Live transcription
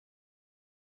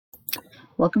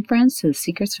Welcome, friends, to the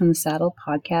Secrets from the Saddle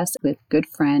podcast with good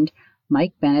friend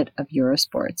Mike Bennett of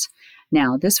Eurosports.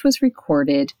 Now, this was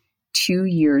recorded 2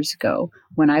 years ago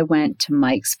when I went to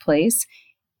Mike's place,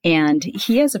 and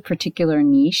he has a particular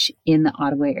niche in the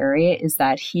Ottawa area, is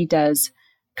that he does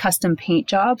custom paint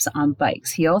jobs on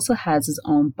bikes. He also has his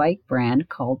own bike brand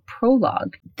called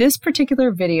Prologue. This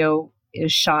particular video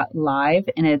is shot live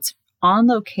and it's on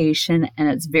location and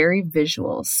it's very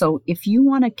visual. So if you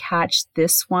want to catch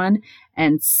this one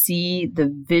and see the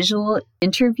visual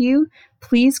interview,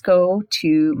 please go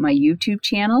to my YouTube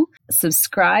channel,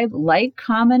 subscribe, like,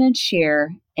 comment, and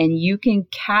share, and you can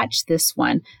catch this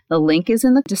one. The link is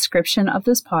in the description of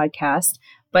this podcast,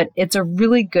 but it's a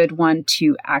really good one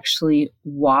to actually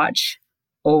watch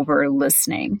over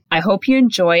listening. I hope you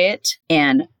enjoy it,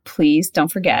 and please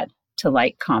don't forget to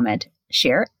like, comment,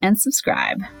 share, and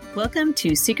subscribe. Welcome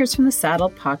to Secrets from the Saddle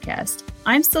podcast.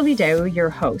 I'm Sylvie Dow, your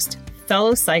host,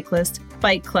 fellow cyclist,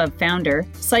 bike club founder,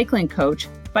 cycling coach,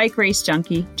 bike race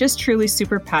junkie, just truly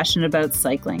super passionate about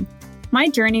cycling. My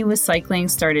journey with cycling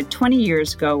started 20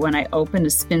 years ago when I opened a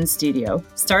spin studio,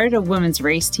 started a women's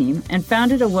race team, and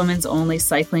founded a women's only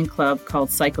cycling club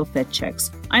called Cycle Fit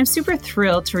Chicks. I'm super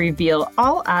thrilled to reveal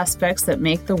all aspects that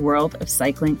make the world of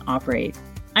cycling operate.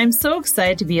 I'm so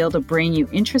excited to be able to bring you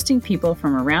interesting people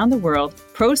from around the world,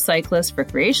 pro cyclists,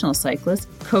 recreational cyclists,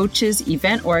 coaches,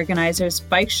 event organizers,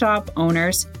 bike shop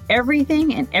owners,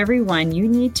 everything and everyone you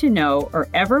need to know or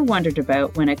ever wondered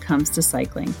about when it comes to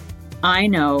cycling. I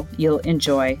know you'll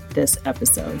enjoy this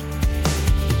episode.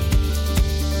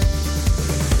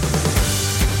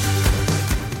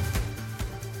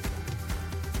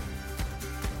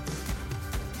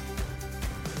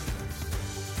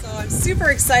 I'm super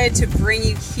excited to bring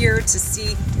you here to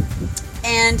see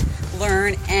and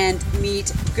learn and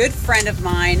meet a good friend of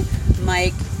mine,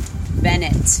 Mike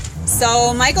Bennett.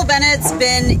 So Michael Bennett's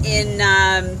been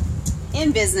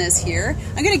in business here.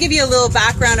 I'm going to give you a little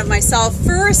background of myself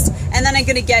first, and then I'm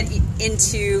going to get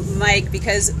into Mike,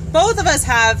 because both of us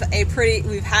have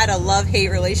we've had a love-hate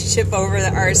relationship over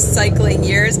our cycling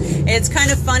years. It's kind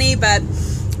of funny, but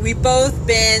we've both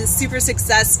been super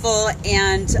successful,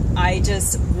 and I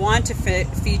just want to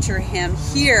feature him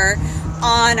here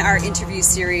on our interview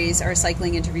series, our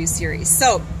cycling interview series.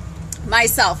 So,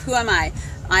 myself, who am I?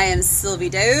 I am Sylvie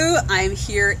Dow. I'm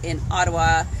here in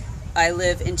Ottawa. I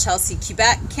live in Chelsea,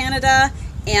 Quebec, Canada,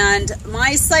 and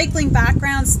my cycling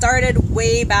background started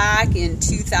way back in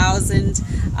 2000.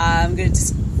 I'm going to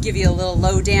just give you a little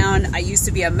lowdown. I used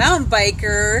to be a mountain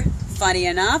biker. Funny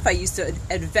enough, I used to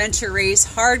adventure race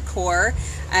hardcore,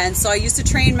 and so I used to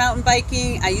train mountain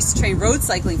biking. I used to train road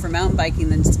cycling for mountain biking,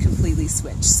 then just completely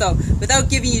switched. So without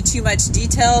giving you too much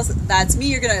details, that's me.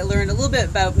 You're going to learn a little bit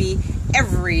about me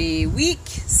every week.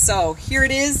 So here it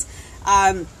is.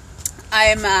 I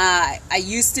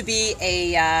used to be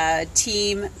a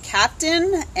team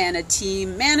captain and a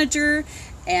team manager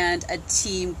and a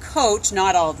team coach,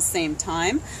 not all at the same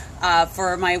time,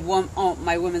 for my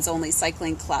women's only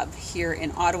cycling club here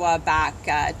in Ottawa back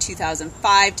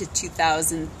 2005 to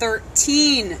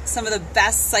 2013. Some of the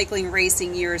best cycling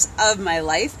racing years of my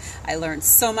life. I learned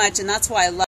so much, and that's why I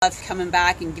love coming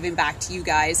back and giving back to you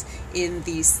guys in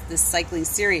this cycling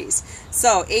series.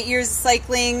 So 8 years of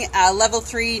cycling, level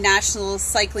 3 national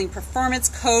cycling performance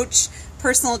coach,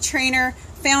 personal trainer,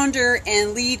 founder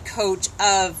and lead coach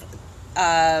of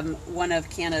one of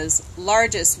Canada's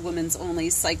largest women's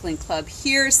only cycling club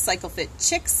here, Cycle Fit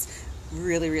Chicks.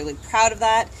 Really, really proud of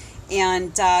that.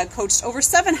 And coached over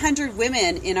 700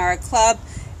 women in our club.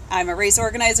 I'm a race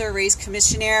organizer, race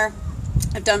commissioner.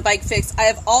 I've done bike fix. I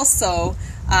have also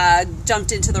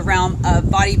jumped into the realm of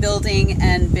bodybuilding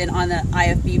and been on the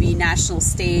IFBB national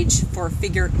stage for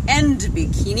figure and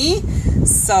bikini.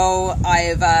 So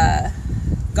I've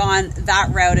gone that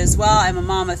route as well. I'm a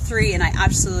mom of 3, and I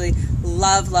absolutely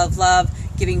love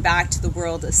giving back to the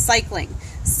world of cycling.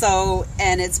 So,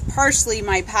 and it's partially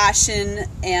my passion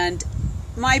and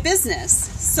my business.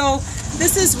 So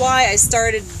this is why I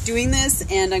started doing this,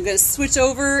 and I'm going to switch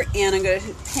over and I'm going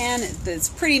to pan. It's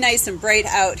pretty nice and bright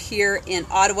out here in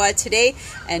Ottawa today,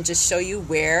 and just show you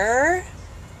where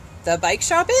the bike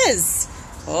shop is.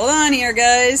 Hold on here,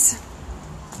 guys.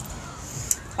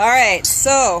 All right,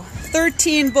 so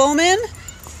 13 Bowman.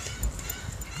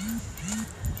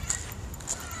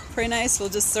 Pretty nice. We'll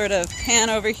just sort of pan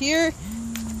over here.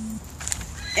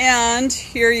 And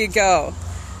here you go.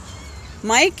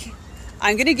 Mike,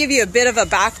 I'm going to give you a bit of a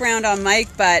background on Mike,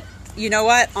 but you know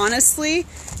what? Honestly,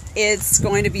 it's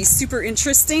going to be super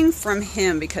interesting from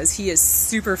him because he is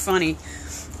super funny.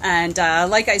 And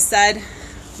like I said,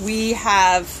 we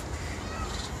have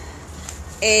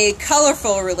a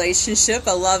colorful relationship,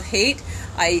 a love-hate.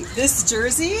 This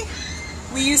jersey,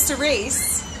 we used to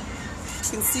race.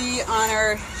 You can see on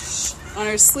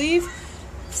our sleeve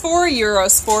for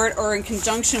Eurosport, or in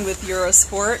conjunction with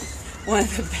Eurosport. One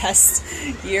of the best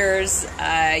years.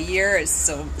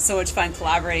 So much fun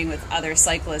collaborating with other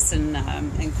cyclists and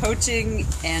coaching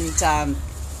and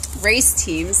race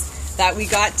teams that we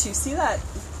got to see that.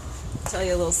 I'll tell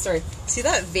you a little story. See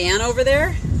that van over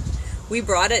there? We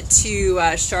brought it to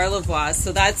Charlevoix,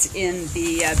 so that's in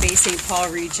the Bay St. Paul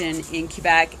region in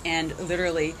Quebec, and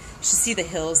literally you should see the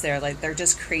hills there. Like, they're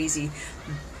just crazy.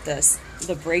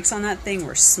 The brakes on that thing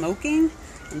were smoking.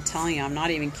 I'm telling you, I'm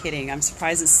not even kidding. I'm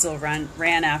surprised it still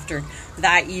ran after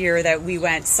that year that we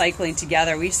went cycling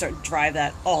together. We started to drive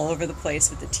that all over the place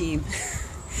with the team.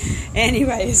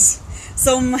 Anyways,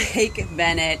 so Mike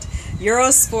Bennett,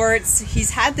 Eurosports,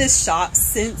 he's had this shop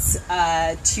since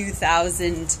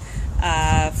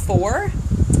 2004.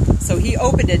 So he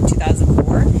opened it in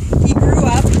 2004. He grew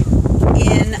up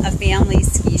in a family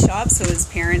ski shop, so his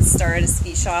parents started a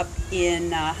ski shop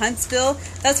in Huntsville.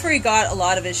 That's where he got a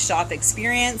lot of his shop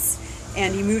experience,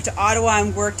 and he moved to Ottawa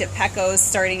and worked at Pecco's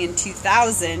starting in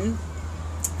 2000.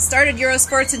 Started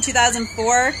Eurosports in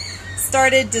 2004,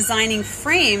 started designing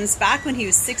frames back when he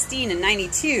was 16 in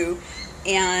 92,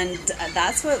 and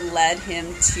that's what led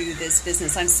him to this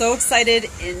business. I'm so excited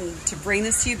to bring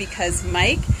this to you because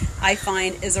Mike, I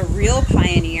find, is a real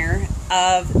pioneer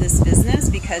of this business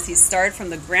because he started from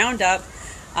the ground up.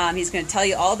 He's going to tell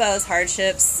you all about his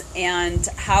hardships and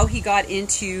how he got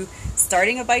into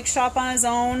starting a bike shop on his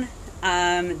own,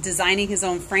 designing his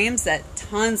own frames that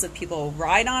tons of people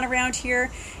ride on around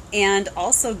here, and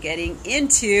also getting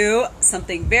into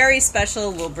something very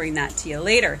special. We'll bring that to you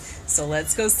later. So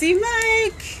let's go see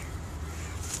Mike.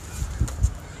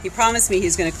 He promised me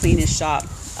he's going to clean his shop.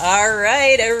 All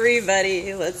right,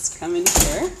 everybody, let's come in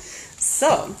here.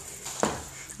 So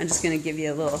I'm just going to give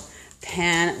you a little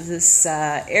pan of this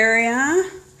area.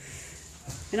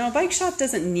 You know, a bike shop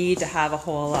doesn't need to have a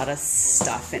whole lot of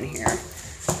stuff in here.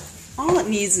 All it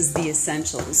needs is the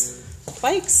essentials.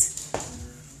 Bikes,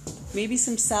 maybe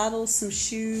some saddles, some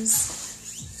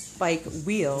shoes, bike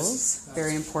wheels,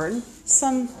 very important,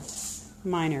 some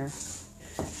minor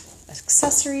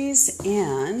accessories,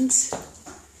 and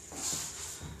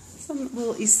some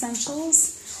little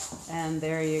essentials. And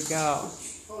there you go.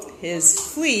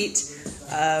 His fleet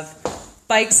of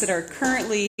bikes that are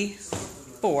currently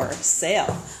for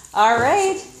sale. All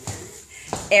right,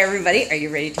 everybody, are you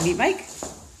ready to meet Mike?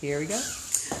 Here we go.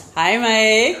 Hi,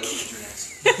 Mike.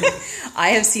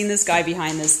 I have seen this guy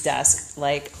behind this desk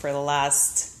like for the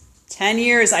last 10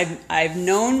 years. I've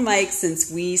known Mike since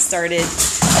we started.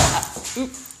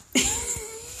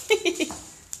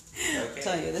 I'll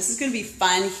tell you, this is going to be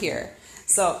fun here.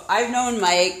 So I've known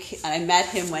Mike, and I met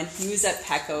him when he was at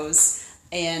Pecco's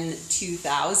in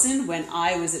 2000 when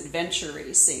I was adventure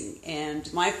racing.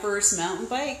 And my first mountain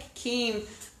bike came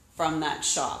from that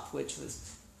shop, which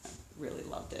was, I really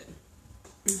loved it.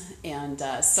 And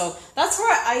so that's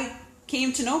where I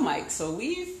came to know Mike. So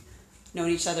we've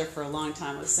known each other for a long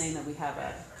time. I was saying that we have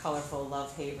a colorful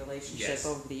love-hate relationship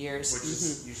over the years. Which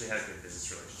is usually how good business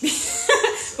relationships are.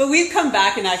 But we've come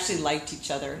back and actually liked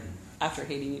each other after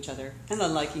hating each other and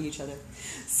then liking each other.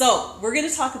 So we're going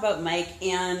to talk about Mike,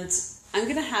 and I'm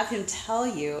going to have him tell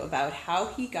you about how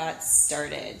he got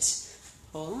started.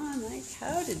 Hold on, Mike.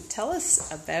 Tell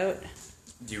us about...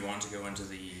 Do you want to go into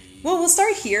the... Well, we'll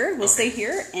start here. We'll stay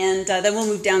here, and then we'll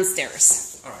move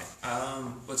downstairs. All right.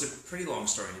 Well, it's a pretty long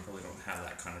story, and you probably don't have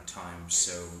that kind of time.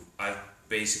 So I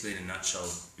basically, in a nutshell,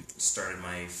 started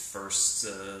my first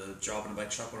job in a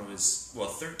bike shop when I was,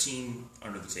 13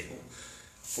 under the table,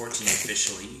 14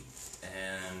 officially,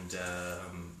 and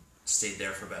stayed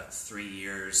there for about 3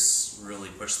 years, really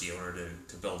pushed the owner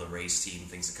to build a race team,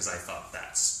 things, because I thought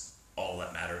that's all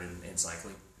that mattered in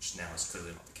cycling, which now is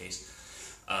clearly not the case.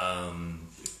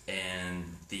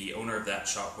 And the owner of that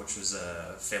shop, which was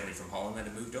a family from Holland that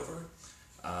had moved over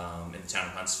in the town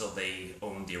of Huntsville, they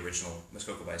owned the original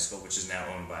Muskoka bicycle, which is now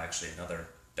owned by actually another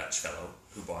Dutch fellow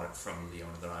who bought it from the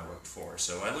owner that I worked for.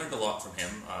 So I learned a lot from him,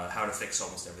 how to fix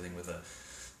almost everything with a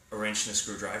wrench and a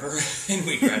screwdriver, and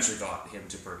we gradually got him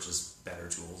to purchase better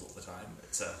tools all the time.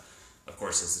 But of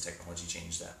course, as the technology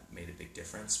changed, that made a big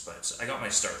difference. But I got my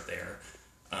start there.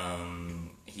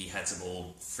 He had some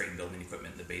old frame building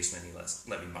equipment in the basement he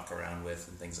let me muck around with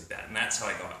and things like that. And that's how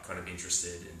I got kind of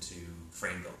interested into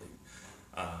frame building.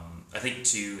 I think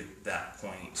too, at that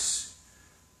point,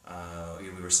 we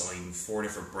were selling 4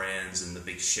 different brands, and the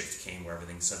big shift came where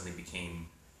everything suddenly became,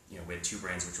 we had 2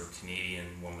 brands which were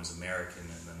Canadian, one was American,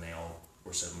 and then they all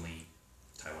were suddenly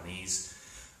Taiwanese.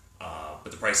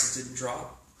 but the prices didn't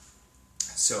drop.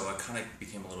 So I kind of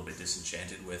became a little bit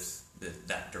disenchanted with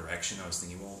that direction. I was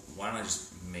thinking, well, why don't I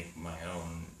just make my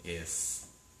own if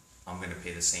I'm going to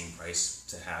pay the same price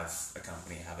to have a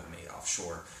company have it made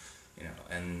offshore,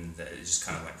 and it just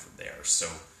kind of went from there. So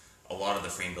a lot of the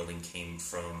frame building came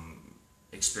from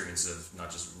experience of not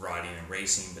just riding and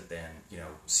racing, but then,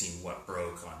 seeing what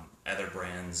broke on other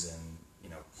brands and,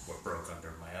 what broke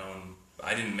under my own.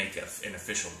 I didn't make an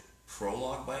official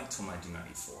prologue bike till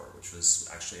 1994, which was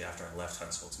actually after I left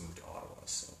Huntsville to move to Ottawa.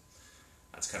 So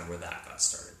that's kind of where that got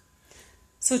started.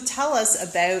 So tell us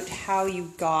about how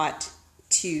you got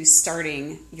to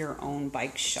starting your own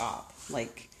bike shop.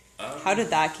 Like, how did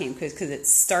that came? Because it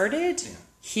started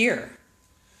here.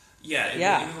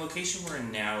 Yeah, in the location we're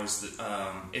in now is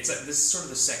this is sort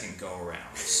of the second go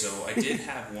around. So I did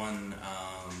have one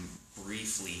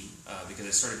briefly because I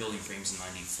started building frames in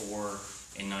 '94.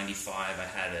 In '95, I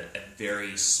had a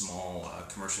very small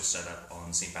commercial setup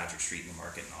on St. Patrick Street in the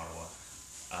market in Ottawa,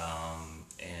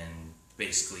 and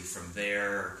basically from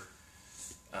there,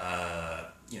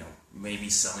 maybe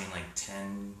selling like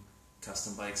 10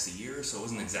 custom bikes a year. So it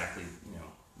wasn't exactly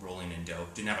rolling in dough.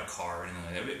 Didn't have a car or anything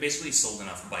like that. It basically sold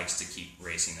enough bikes to keep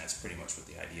racing. That's pretty much what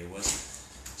the idea was.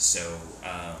 So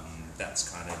that's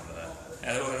kind of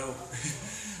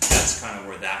that's kind of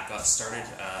where that got started.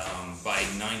 By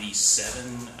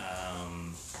 '97,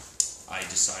 I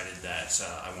decided that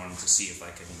I wanted to see if I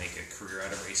could make a career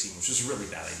out of racing, which was a really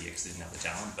bad idea because I didn't have the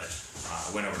talent. But I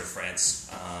went over to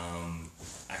France.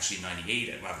 Actually, in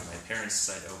 '98, after my parents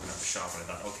decided to open up a shop, and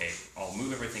I thought, okay, I'll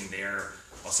move everything there.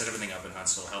 I'll set everything up in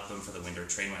Huntsville, help them for the winter,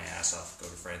 train my ass off, go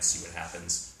to France, see what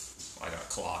happens. Well, I got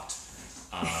clocked.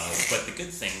 But the good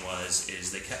thing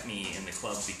is they kept me in the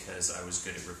club because I was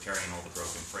good at repairing all the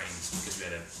broken frames because we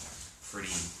had a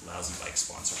pretty lousy bike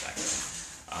sponsor back then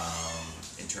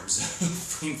in terms of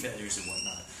frame failures and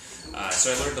whatnot. So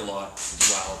I learned a lot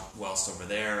whilst over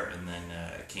there, and then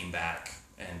came back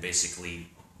and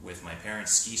basically with my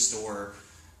parents' ski store,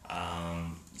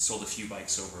 sold a few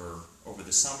bikes over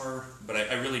the summer, but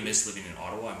I really miss living in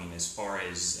Ottawa. I mean, as far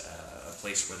as a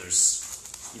place where there's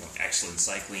excellent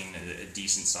cycling, a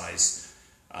decent size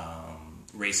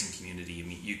racing community. I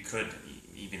mean, you could,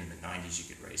 even in the 90s,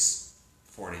 you could race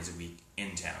 4 days a week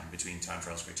in town between Time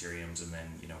Trials Criteriums and then,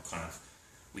 kind of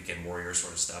weekend warrior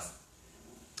sort of stuff.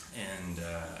 And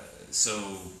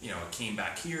so, I came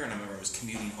back here, and I remember I was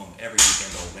commuting home every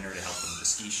weekend all winter to help them with the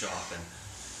ski shop, and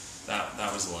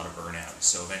that was a lot of burnout.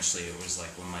 So eventually it was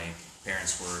like when my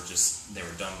parents they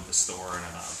were done with the store, and I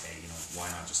thought, okay, why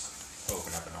not just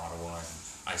open up in Ottawa? And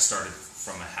I started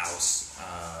from a house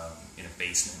in a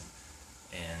basement,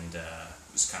 and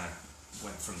just kind of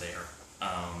went from there.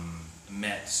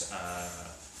 Met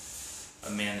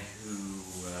a man who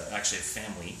actually had a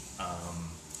family,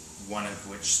 one of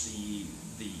which the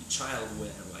child, well,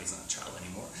 he's not a child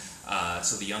anymore,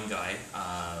 so the young guy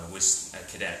was a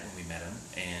cadet when we met him,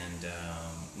 and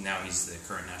now he's the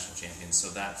current national champion. So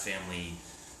that family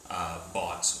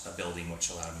bought a building which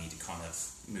allowed me to kind of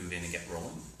move in and get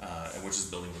rolling, which is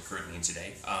the building we're currently in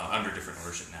today, under different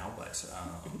ownership now, but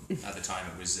at the time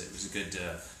it was a good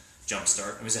jump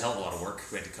start. It was a hell of a lot of work.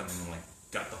 We had to come in and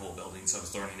gut the whole building, so I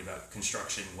was learning about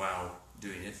construction while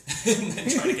doing it, and then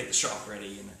trying to get the shop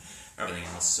ready and everything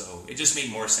else. So it just made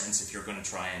more sense. If you're going to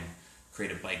try and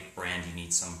create a bike brand, you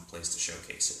need some place to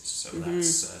showcase it. So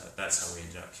that's how we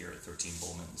ended up here at 13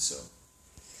 Bullman. So.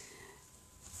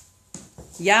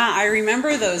 Yeah, I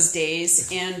remember those days.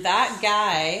 And that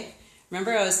guy,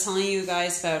 remember I was telling you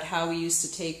guys about how we used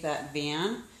to take that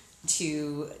van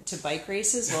to bike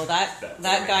races? Well, that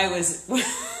guy was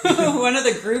one of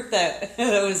the group that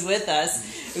was with us.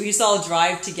 We used to all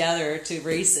drive together to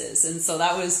races. And so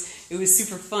it was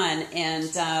super fun.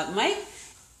 And Mike,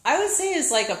 I would say,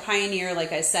 is like a pioneer,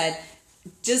 like I said,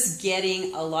 just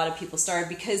getting a lot of people started,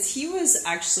 because he was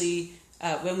actually,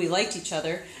 when we liked each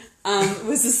other,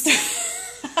 was a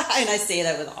and I say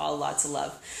that with lots of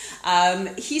love.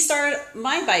 He started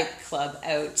my bike club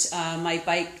out, my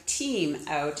bike team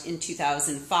out in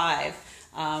 2005,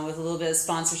 with a little bit of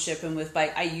sponsorship and with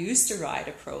bike. I used to ride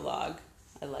a Prologue.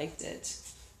 I liked it.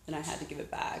 Then I had to give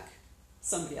it back.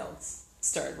 Somebody else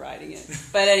started riding it.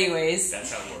 But anyways.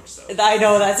 That's how it works, though. I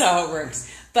know that's how it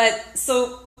works. But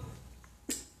so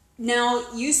now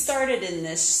you started in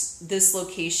this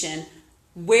location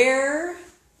where,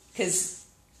 because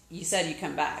you said you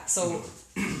come back. So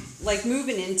like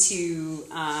moving into,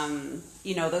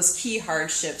 those key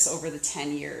hardships over the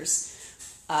 10 years.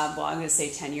 Well, I'm going to say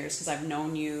 10 years because I've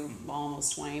known you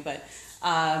almost 20, but,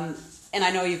 and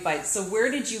I know you've biked. So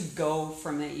where did you go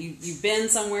from it? You've been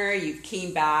somewhere, you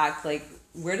came back, like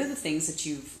What are the things that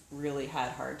you've really had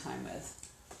a hard time with?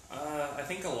 I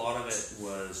think a lot of it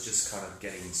was just kind of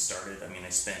getting started. I mean, I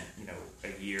spent,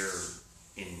 a year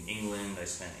in England, I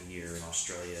spent a year in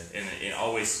Australia, and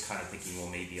always kind of thinking,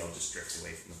 well, maybe I'll just drift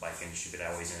away from the bike industry, but I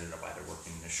always ended up either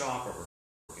working in a shop or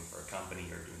working for a company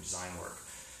or doing design work.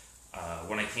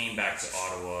 When I came back to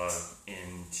Ottawa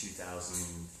in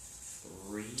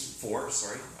 2004,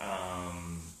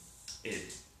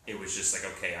 it was just like,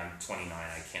 okay, I'm 29,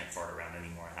 I can't fart around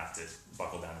anymore, I have to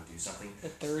buckle down and do something. The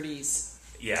 30s.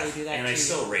 Yeah, they do that and too. I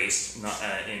still raced,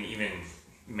 and even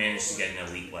managed to get an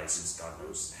elite license, God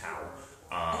knows how.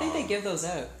 I think they give those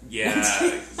out. Yeah,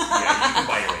 you can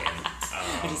buy your way in.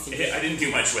 I didn't do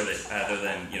much with it other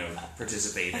than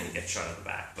participate and get shot at the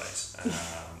back. But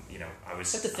I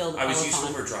was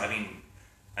useful for driving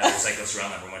other cyclists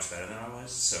around that were much better than I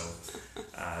was. So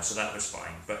that was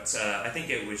fine. But I think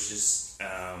it was just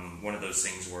one of those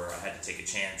things where I had to take a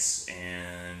chance,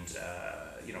 and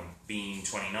being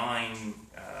 29,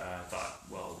 I thought,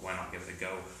 well, why not give it a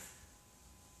go?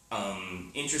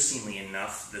 Interestingly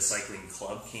enough, the cycling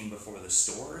club came before the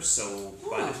store, so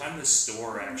by the time the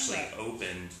store actually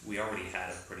opened, we already had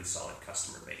a pretty solid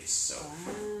customer base. So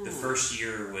the first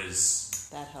year was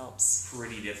that helps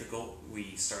pretty difficult.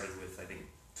 We started with, I think,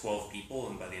 12 people,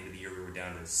 and by the end of the year we were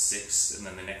down to 6, and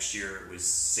then the next year it was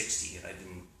 60, and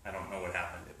I don't know what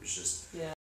happened. It was just,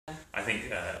 I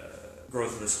think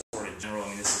growth of the sport in general. I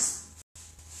mean,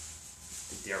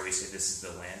 dare we say, this is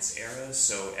the Lance era,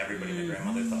 so everybody and their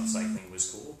grandmother thought cycling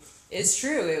was cool. It's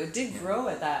true. It did grow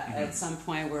at that at some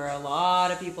point where a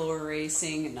lot of people were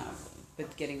racing and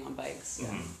but getting on bikes.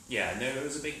 Yeah, no, it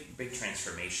was a big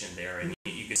transformation there, and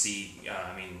you could see.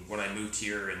 When I moved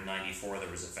here in '94, there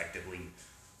was effectively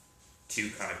 2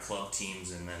 kind of club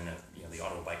teams, and then the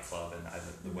Ottawa Bike Club and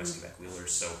the West Quebec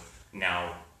Wheelers. So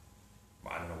now,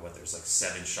 I don't know what, there's like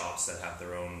 7 shops that have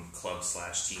their own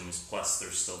club/teams, plus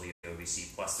there's still the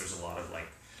OBC, plus there's a lot of, like,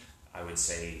 I would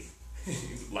say,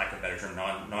 lack of a better term,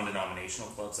 non-denominational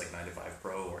clubs like 9 to 5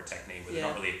 Pro or Techne, where they're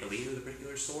not really affiliated with a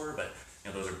particular store, but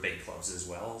those are big clubs as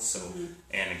well. So,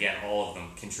 and again, all of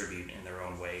them contribute in their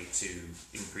own way to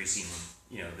increasing,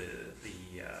 the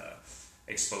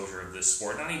exposure of this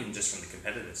sport, not even just from the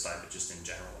competitive side, but just in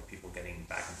general, like people getting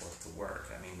back and forth to work.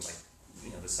 I mean, like,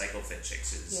 the Cycle Fit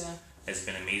Chicks has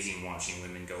been amazing watching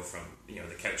women go from,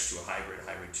 the couch to a hybrid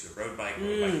to a road bike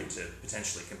into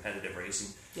potentially competitive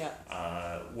racing.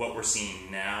 What we're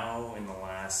seeing now in the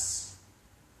last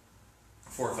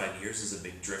 4 or 5 years is a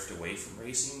big drift away from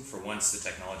racing. For once, the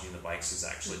technology in the bikes is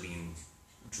actually being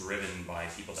driven by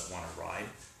people that want to ride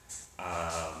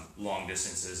long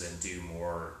distances and do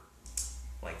more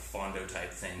like Fondo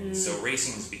type things. So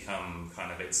racing has become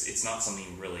kind of, it's not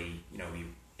something really, you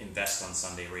invest on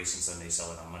Sunday, race on Sunday,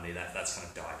 sell it on Monday. That's kind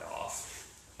of died off.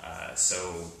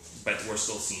 But we're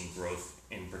still seeing growth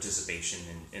in participation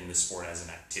in the sport as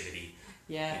an activity.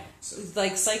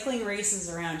 Like cycling races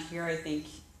around here, I think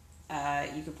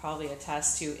you could probably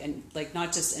attest to, and like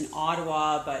not just in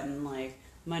Ottawa, but in like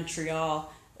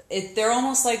Montreal. They're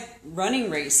almost like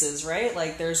running races, right?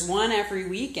 Like there's one every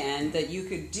weekend that you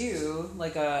could do,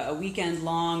 like a weekend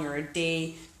long or a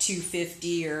day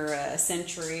 250 or a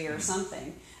century or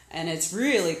something. And it's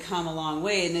really come a long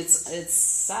way, and it's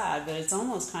sad, but it's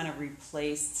almost kind of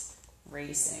replaced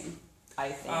racing, I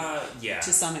think,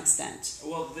 to some extent.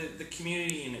 Well, the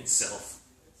community in itself,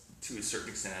 to a certain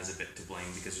extent, has a bit to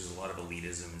blame, because there's a lot of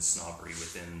elitism and snobbery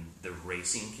within the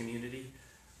racing community.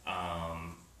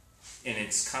 And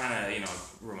it's kind of,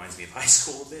 reminds me of high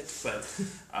school a bit, but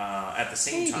at the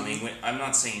same time, I'm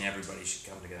not saying everybody should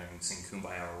come together and sing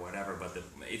Kumbaya or whatever, but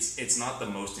it's not the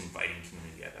most inviting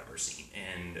community I've ever seen.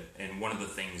 And one of the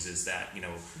things is that,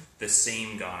 the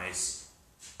same guys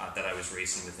that I was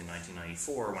racing with in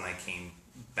 1994, when I came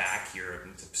back here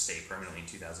to stay permanently in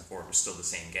 2004, it was still the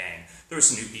same gang. There were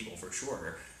some new people for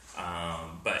sure.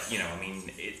 But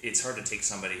it's hard to take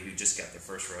somebody who just got their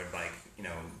first road bike,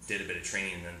 did a bit of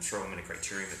training, and then throw them in a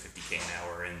criterium at 50k an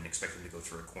hour and expect them to go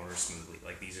through a corner smoothly.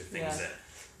 Like, these are things that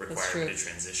require a bit of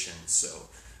transition. So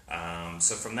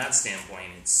from that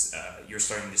standpoint, it's you're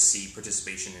starting to see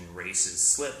participation in races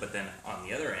slip, but then on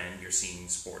the other end, you're seeing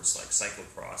sports like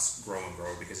cyclocross grow and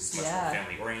grow because it's much more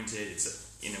family oriented. It's a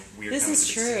weird. This kind is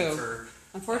of true. safer.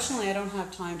 Unfortunately, I don't have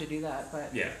time to do that,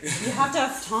 but you have to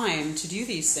have time to do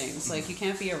these things. Like, you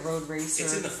can't be a road racer,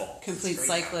 it's in the fall. Complete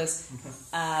cyclist,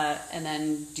 and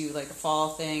then do like a fall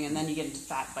thing, and then you get into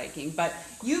fat biking. But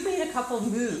you made a couple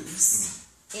moves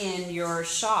in your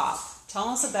shop. Tell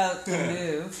us about the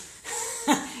move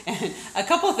and a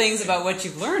couple things about what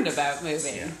you've learned about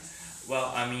moving. Well,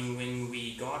 I mean, when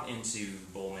we got into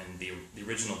Bowman, the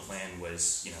original plan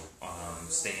was,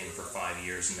 stay in for 5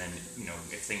 years, and then,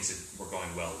 if things were going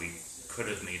well, we could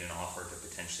have made an offer to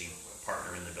potentially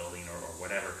partner in the building or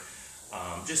whatever.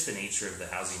 Just the nature of the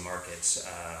housing market,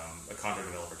 a condo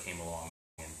developer came along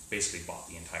and basically bought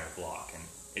the entire block. And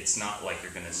it's not like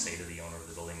you're going to say to the owner of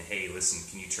the building, hey, listen,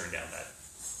 can you turn down that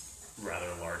rather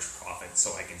large profit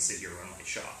so I can sit here and run my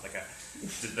shop? Like,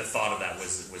 the thought of that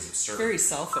was absurd. Very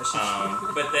selfish.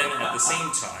 But then at the same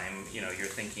time,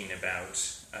 you're thinking about,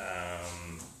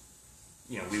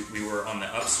 we were on the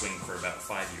upswing for about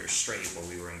 5 years straight, where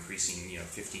we were increasing,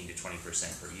 15 to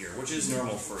 20% per year, which is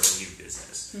normal for a new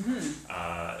business.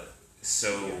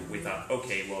 So we thought,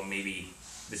 okay, well, maybe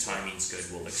the timing's good,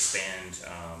 we'll expand.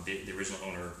 The original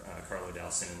owner, Carlo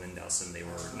Dalson and Lynn Dalson, they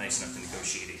were nice enough to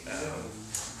negotiate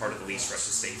part of the lease for us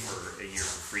to stay for a year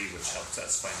for free, which helped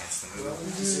us finance the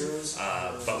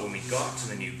move. But when we got to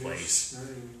the new place,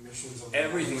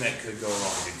 everything that could go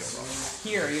wrong did go wrong.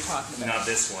 Here, you're talking about? Not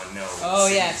this one, no. Oh,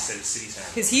 yeah. City Center.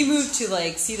 Because he moved to,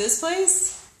 see this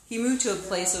place? He moved to a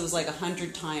place that was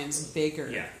 100 times bigger.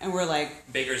 Yeah. And we're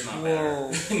like, bigger's not whoa.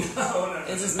 better. No.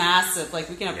 This is massive.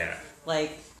 We can have,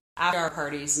 after our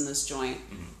parties in this joint.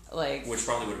 Which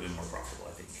probably would have been more profitable,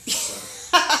 I think. So.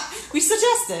 We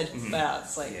suggested. But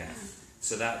it's Yeah.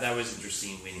 So that was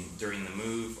interesting. When during the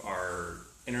move, our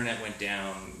internet went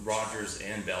down. Rogers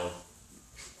and Bell,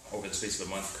 over the space of a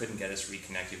month, couldn't get us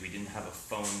reconnected. We didn't have a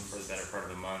phone for the better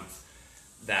part of a month.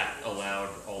 That allowed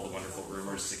all the wonderful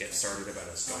rumors to get started about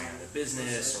us going out of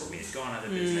business, or we had gone out of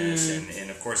business,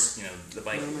 and of course, the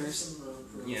bike rumors.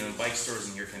 Bike stores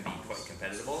in here can be quite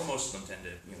competitive. Although most of them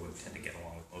tend to get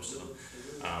along with most of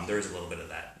them. There is a little bit of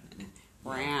that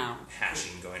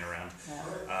hashing going around,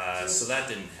 so that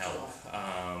didn't help.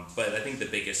 But I think the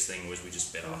biggest thing was we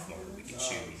just bit off more than we could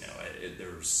chew. There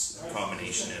was a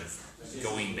combination of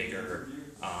going bigger.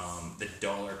 The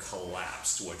dollar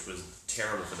collapsed, which was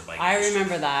terrible for the bike industry. I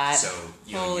remember that. So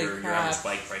your average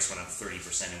bike price went up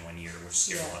 30% in 1 year, which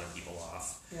scared a lot of people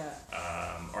off.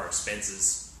 Yeah. Our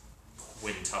expenses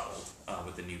quintupled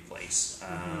with the new place.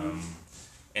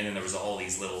 And then there was all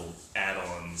these little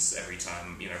add-ons every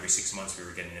time. Every 6 months we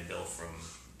were getting a bill from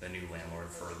the new landlord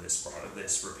for this product,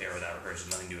 this repair, that repair. It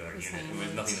had nothing to do with our unit. It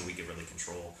was nothing that we could really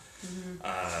control.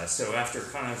 So after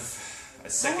kind of a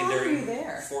secondary... How long were you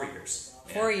there? 4 years.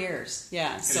 Yeah. 4 years,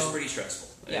 yeah. It was pretty stressful.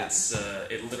 Yeah.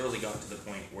 It literally got to the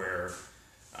point where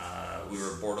we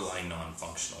were borderline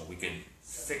non-functional. We could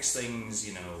fix things,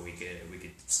 we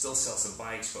could still sell some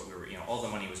bikes, but we were, all the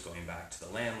money was going back to the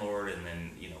landlord, and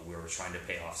then, we were trying to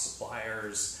pay off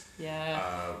suppliers.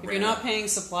 Yeah. If you're not paying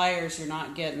suppliers, you're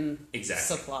not getting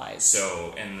supplies.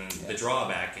 So, and the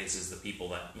drawback is the people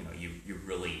that, you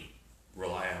really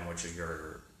rely on, which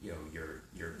are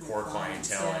your core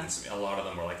clientele, and a lot of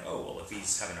them were like, oh, well, if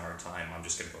he's having a hard time, I'm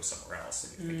just going to go somewhere else.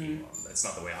 And you're thinking, well, that's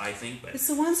not the way I think, but it's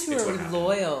the ones who are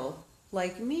loyal,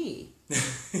 like me.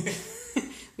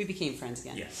 We became friends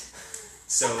again. Yeah.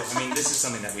 So, this is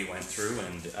something that we went through,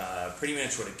 and pretty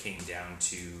much what it came down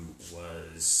to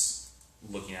was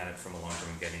looking at it from a long term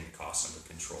and getting the costs under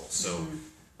control. So,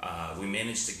 we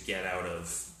managed to get out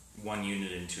of one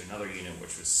unit into another unit,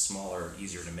 which was smaller,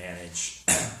 easier to manage,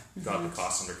 got the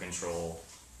costs under control,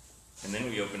 and then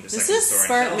we opened a second store in This is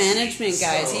smart Kelsey. management,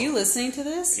 guys. Are you listening to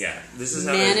this? Yeah, this is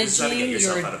how to get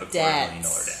yourself out of a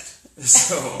 $250,000 debt.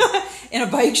 So in a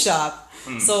bike shop.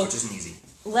 Which isn't easy.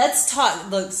 Let's talk.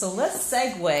 Let's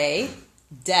segue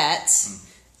debt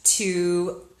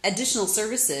to additional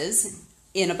services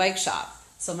in a bike shop.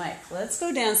 So, Mike, let's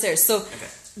go downstairs. So,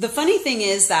 the funny thing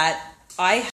is that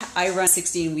I run a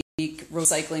 16-week road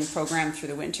cycling program through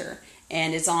the winter,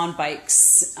 and it's on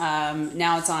bikes.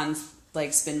 Now it's on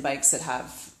spin bikes that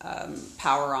have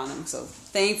power on them. So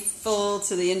thankful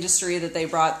to the industry that they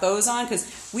brought those on,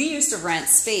 because we used to rent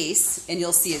space, and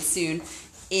you'll see it soon,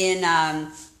 in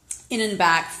and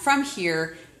back from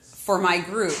here for my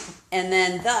group. And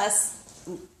then thus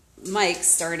Mike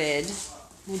started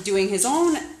doing his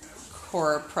own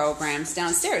core programs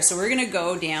downstairs. So we're going to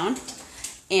go down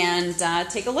and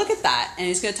take a look at that. And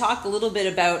he's going to talk a little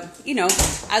bit about,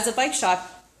 as a bike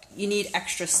shop, you need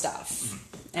extra stuff.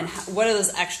 And what are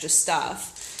those extra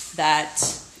stuff that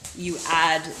you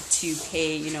add to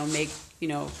pay, make,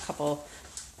 a couple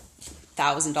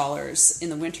 $1,000 in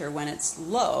the winter when it's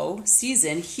low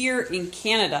season here in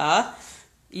Canada,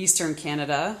 Eastern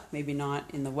Canada, maybe not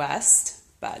in the West,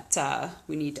 but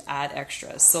we need to add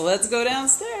extras. So let's go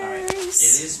downstairs. All right. It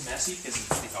is messy because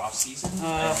it's the off season.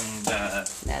 And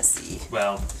messy.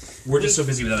 Well, we're just so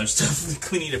busy with other stuff.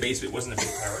 Cleaning a basement wasn't a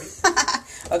big priority.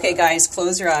 Okay, guys,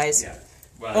 close your eyes. Yeah.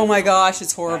 Well, Oh my gosh,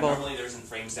 it's horrible. Normally there isn't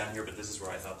frames down here, but this is where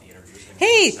I thought the interview was going to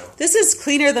Hey, be. So. this is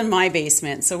cleaner than my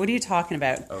basement. So what are you talking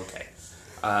about? Okay.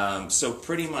 So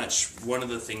pretty much one of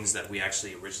the things that we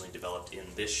actually originally developed in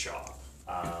this shop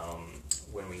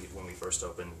when we first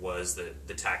opened was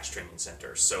the tax training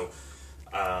center. So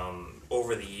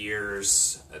over the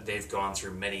years, they've gone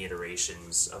through many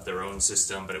iterations of their own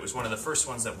system, but it was one of the first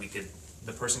ones that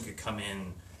the person could come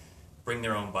in, bring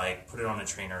their own bike, put it on a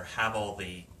trainer, have all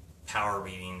the power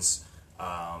readings,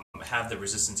 have the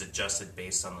resistance adjusted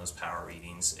based on those power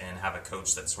readings, and have a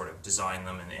coach that sort of design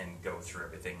them and go through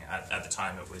everything. At the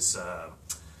time, it was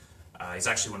he's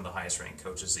actually one of the highest ranked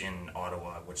coaches in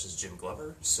Ottawa, which is Jim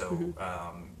Glover. So,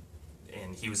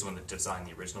 and he was the one that designed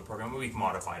the original program. We've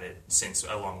modified it since,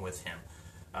 along with him.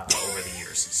 Over the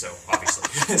years, so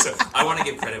obviously, so I want to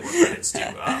give credit where credit's due.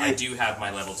 I do have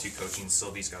my level 2 coaching.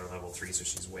 Sylvie's got her level 3, so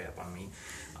she's way up on me.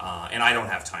 And I don't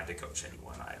have time to coach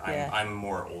anyone. I'm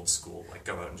more old school, like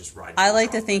go out and just ride. I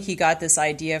like to think he got this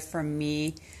idea from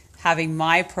me having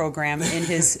my program in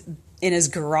his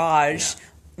garage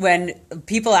when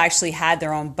people actually had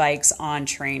their own bikes on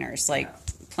trainers, like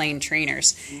plain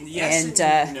trainers. Yes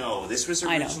and no. This was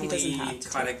originally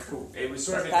kind of cool. It was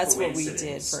sort of that's what we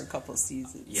did for a couple of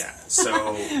seasons. Yeah.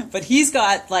 So, but he's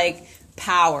got like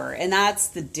power, and that's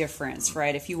the difference,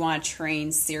 right? If you want to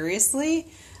train seriously,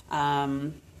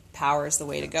 power is the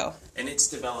way to go. And it's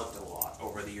developed a lot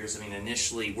over the years. I mean,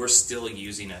 initially, we're still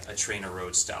using a trainer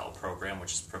road style program,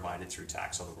 which is provided through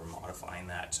TAX, although we're modifying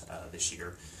that this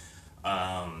year.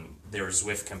 They're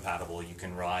Zwift compatible. You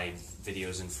can ride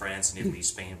videos in France and Italy,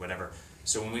 Spain, whatever.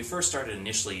 So when we first started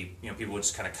initially, people would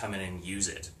just kind of come in and use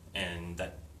it. And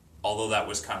that, although that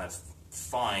was kind of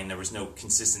fine, there was no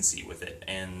consistency with it.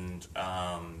 And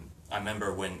I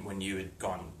remember when you had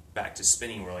gone back to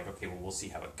spinning, we're like, okay, well, we'll see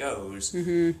how it goes.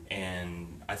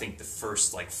 And I think the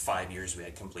first 5 years we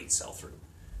had complete sell-through.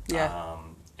 Yeah.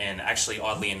 And actually,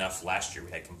 oddly enough, last year we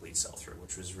had complete sell-through,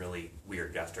 which was really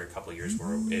weird after a couple of years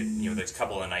where there's a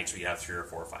couple of nights where you have 3 or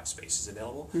 4 or 5 spaces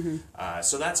available.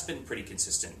 So that's been pretty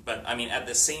consistent. But I mean, at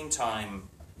the same time,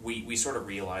 we sort of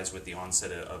realized with the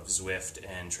onset of Zwift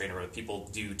and Trainer, people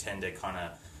do tend to kind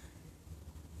of,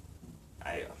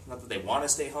 not that they want to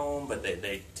stay home, but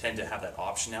they tend to have that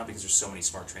option now because there's so many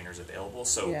smart trainers available.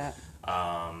 So,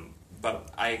 but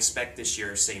I expect this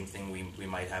year, same thing, we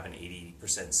might have an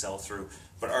 80% sell-through.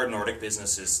 But our Nordic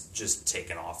business has just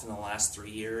taken off in the last 3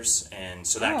 years, and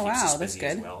so that keeps us busy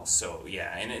as well. So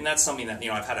yeah, and that's something that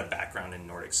I've had a background in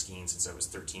Nordic skiing since I was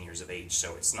 13 years of age.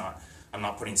 So it's not, I'm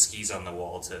not putting skis on the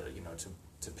wall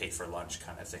to pay for lunch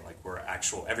kind of thing. Like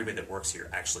everybody that works here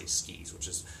actually skis, which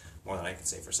is more than I can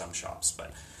say for some shops.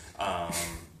 But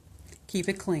keep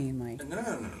it clean, Mike.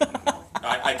 No.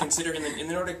 I consider in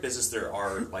the Nordic business there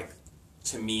are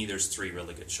to me there's 3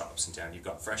 really good shops in town. You've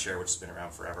got Fresh Air, which has been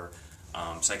around forever.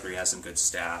 Cyclery has some good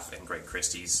staff, and Greg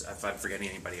Christie's. If I'm forgetting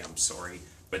anybody, I'm sorry.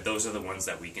 But those are the ones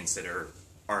that we consider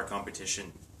our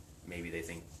competition. Maybe they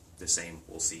think the same.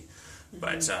 We'll see.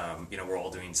 But, we're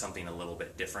all doing something a little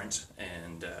bit different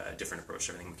and a different approach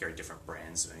to everything. We carry different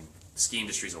brands. I mean, the ski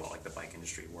industry is a lot like the bike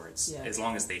industry, where it's as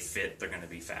long as they fit, they're going to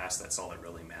be fast. That's all that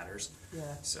really matters. Yeah.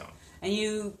 So. And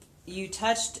you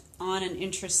touched on an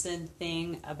interesting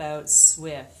thing about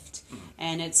Zwift.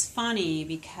 And it's funny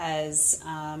because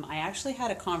I actually had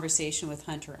a conversation with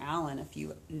Hunter Allen, if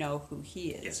you know who he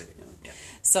is. Yes, I do. Yeah.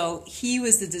 So he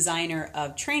was the designer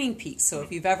of Training Peaks. So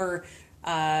if you've ever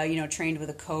trained with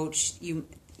a coach,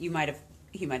 he might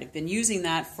have been using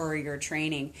that for your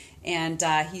training. And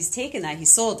he's taken that, he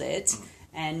sold it,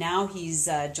 and now he's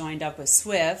joined up with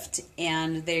Zwift,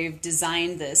 and they've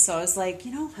designed this. So I was like,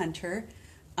 Hunter,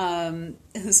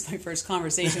 this is my first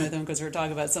conversation with him because we were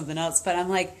talking about something else, but I'm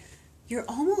like, you're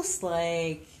almost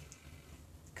like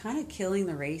kind of killing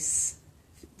the race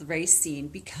scene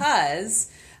because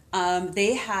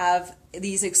they have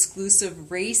these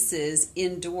exclusive races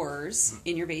indoors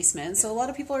in your basement. So a lot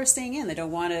of people are staying in. They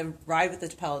don't want to ride with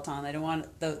the Peloton. They don't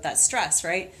want that stress,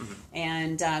 right?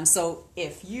 And so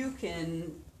if you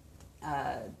can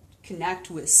connect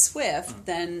with Zwift,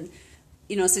 then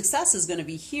success is going to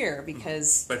be here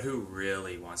because... But who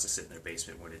really wants to sit in their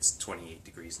basement when it's 28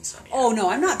 degrees and sunny? Oh, no,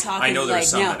 I'm not talking... I know there's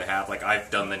some that have,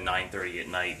 I've done the 9:30 at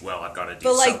night. Well, I've got to do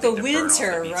but something the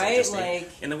winter, right?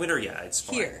 In the winter, yeah, it's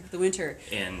fine. Here, the winter.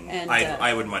 And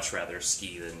I would much rather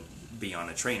ski than be on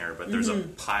a trainer, but there's a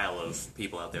pile of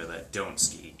people out there that don't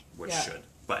ski, which should.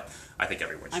 But I think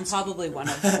everyone should I'm probably one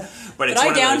of them. but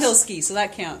I downhill ski, so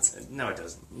that counts. No, it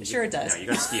doesn't. Sure it does. No, you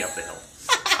got to ski up the hill.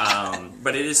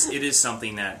 But it is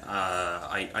something that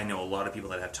I know a lot of people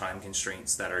that have time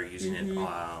constraints that are using it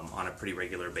on a pretty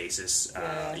regular basis.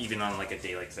 Even on like a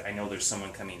day like today. I know there's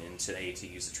someone coming in today to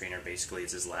use the trainer. Basically,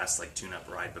 it's his last like tune-up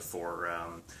ride before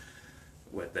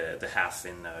with the half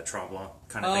in Tremblant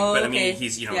kind of thing. But I mean,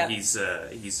 he's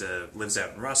lives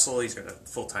out in Russell. He's got a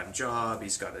full-time job.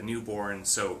 He's got a newborn.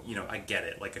 So I get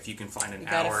it. Like if you can find an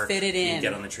hour, fit it in. You can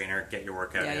get on the trainer, get your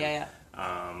workout in.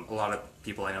 A lot of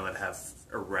people I know that have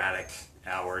erratic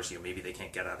hours, maybe they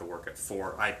can't get out of work at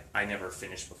 4. I never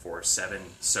finish before 7.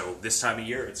 So this time of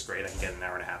year, it's great. I can get an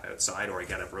hour and a half outside, or I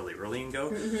get up really early and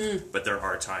go. But there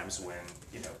are times when,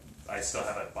 I still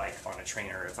have a bike on a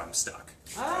trainer if I'm stuck.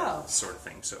 Sort of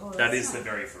thing. So that is the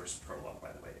very first Prologue,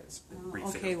 by the way. It's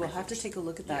okay, we'll have to take a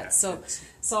look at that. So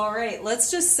all right,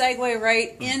 let's just segue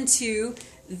right into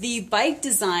the bike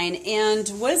design. And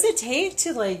what does it take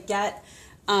to like get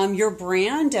your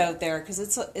brand out there, because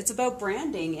it's about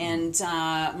branding, and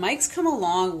Mike's come a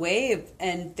long way,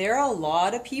 and there are a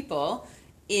lot of people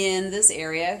in this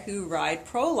area who ride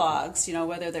Prologues,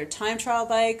 whether they're time trial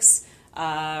bikes,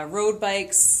 road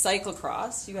bikes,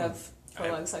 cyclocross. You have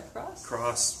Prologue cyclocross?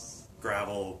 Cross,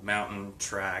 gravel, mountain,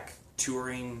 track,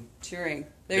 touring.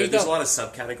 There's a lot of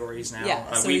subcategories now.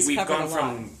 Yeah, so we've gone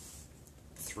from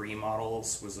 3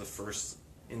 models was the first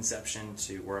inception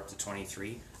to we're up to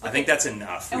 23. I think that's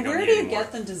enough. And where do you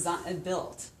get them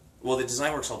built? Well, the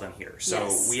design work's all done here.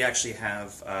 So we actually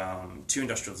have 2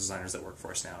 industrial designers that work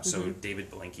for us now. So David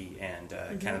Belinky and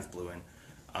Kenneth Bluen,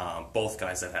 both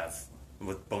guys that have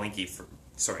with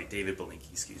David Belinky,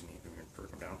 excuse me,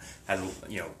 has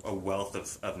a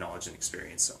wealth of knowledge and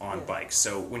experience on bikes.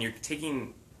 So when you're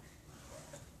taking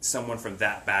someone from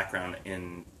that background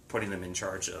and putting them in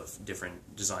charge of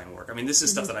different design work. I mean, this is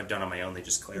stuff that I've done on my own. They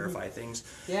just clarify things.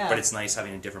 Yeah. But it's nice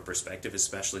having a different perspective,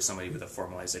 especially somebody with a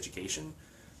formalized education.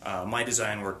 My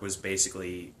design work was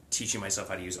basically teaching myself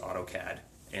how to use AutoCAD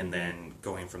and then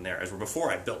going from there. As before,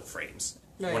 I built frames.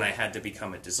 Right. When I had to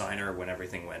become a designer, when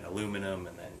everything went aluminum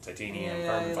and then titanium,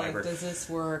 carbon fiber. Like, does this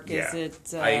work? Yeah. Is it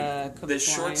the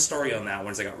short story on that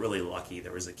one is I got really lucky.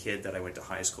 There was a kid that I went to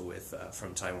high school with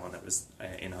from Taiwan that was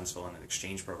in Huntsville on an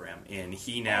exchange program, and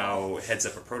he now heads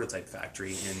up a prototype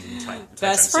factory in Taipei.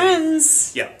 Best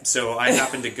friends! Yeah, so I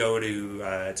happened to go to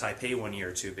Taipei one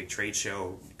year to a big trade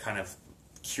show, kind of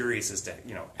curious as to,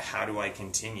 how do I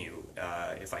continue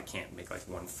if I can't make like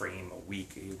one frame a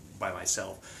week by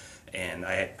myself. And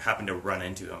I happened to run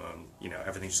into him, and,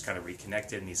 everything just kind of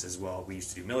reconnected. And he says, well, we used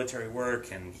to do military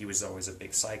work, and he was always a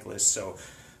big cyclist. So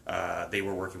they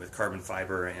were working with carbon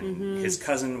fiber, and his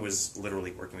cousin was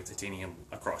literally working with titanium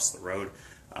across the road.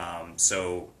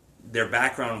 So their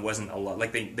background wasn't a lot.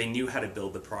 Like, they knew how to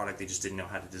build the product. They just didn't know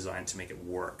how to design to make it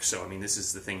work. So, I mean, this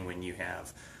is the thing when you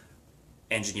have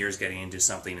engineers getting into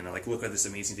something and they're like, look at this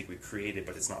amazing thing we created,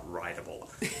 but it's not rideable.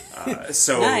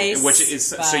 So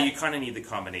so you kind of need the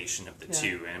combination of the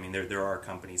two. And I mean, there are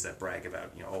companies that brag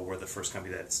about, we're the first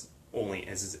company that's only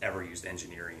has ever used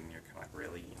engineering. And you're kind of like,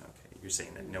 really? Okay, you're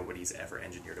saying that nobody's ever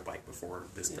engineered a bike before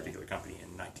this particular company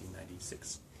in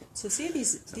 1996. So see,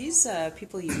 these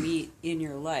people you meet in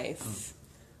your life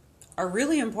are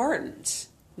really important.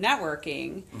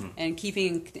 Networking and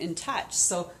keeping in touch.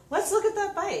 So let's look at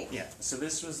that bike. Yeah. So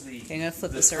this was the. Okay, I'm gonna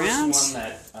flip this around. One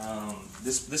that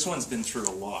this one's been through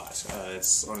a lot.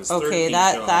 It's on his okay.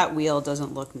 third That wheel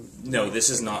doesn't look. No, this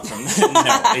is not from. No,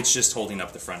 it's just holding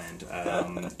up the front end.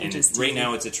 And right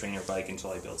now it's a trainer bike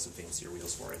until I build some fancier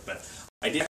wheels for it. But I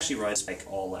did actually ride this bike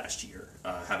all last year,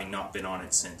 having not been on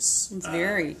it since. It's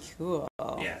very cool.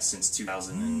 Yeah, since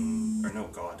 2000 or no,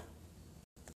 God.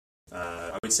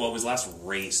 I would say, it was last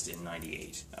raced in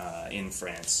 '98 in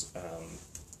France,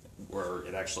 where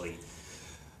it actually,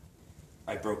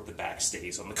 I broke the back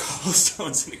stays on the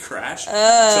cobblestones in a crash. So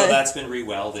that's been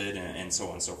re-welded and so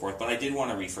on and so forth. But I did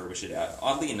want to refurbish it.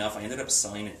 Oddly enough, I ended up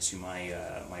selling it to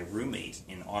my roommate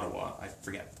in Ottawa. I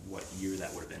forget what year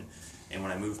that would have been. And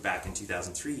when I moved back in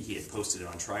 2003, he had posted it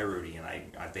on Tri-Rudy, and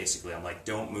I'm like,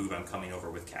 don't move, I'm coming over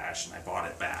with cash. And I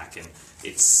bought it back, and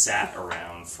it sat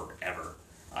around forever.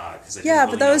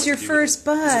 But that was your first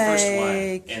bike. It was the first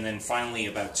one. And then finally,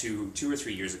 about two or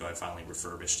 3 years ago, I finally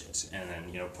refurbished it, and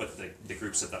then put the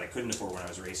group set that I couldn't afford when I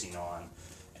was racing on,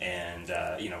 and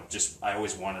I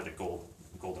always wanted a gold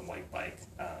and white bike.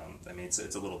 I mean, it's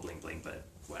a little bling bling, but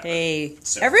whatever. Hey,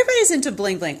 everybody's into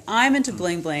bling bling. I'm into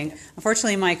bling bling.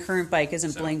 Unfortunately, my current bike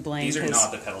isn't bling bling. These are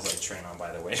not the pedals I train on,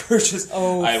 by the way.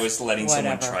 I was letting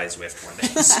someone try Zwift one day.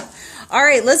 So. All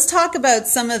right, let's talk about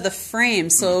some of the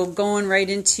frames. So going right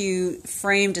into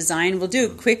frame design, we'll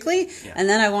do it quickly, and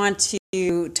then I want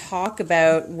to talk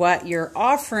about what you're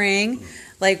offering,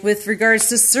 like with regards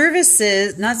to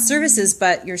services, not services,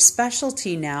 but your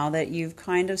specialty now that you've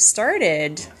kind of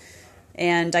started.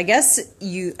 And I guess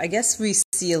we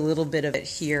see a little bit of it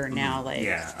here now. Like,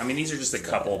 yeah, I mean, these are just a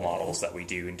couple models that we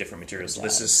do in different materials. So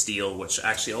this is steel, which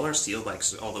actually all our steel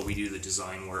bikes, although we do the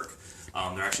design work,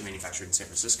 they're actually manufactured in San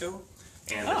Francisco,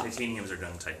 and the titaniums are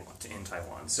done in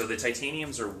Taiwan. So the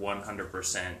titaniums are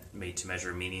 100% made to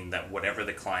measure, meaning that whatever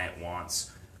the client wants,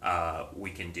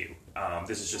 we can do.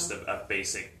 This is just a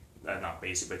basic. Not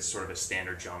basic, but sort of a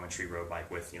standard geometry road bike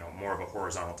with, more of a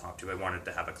horizontal top tube. I wanted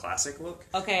to have a classic look.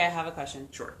 Okay, I have a question.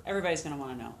 Sure. Everybody's going to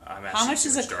want to know. How much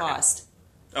does it cost?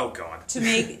 Oh, God.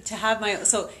 To have my...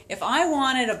 So, if I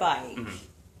wanted a bike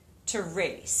to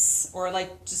race, or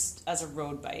like just as a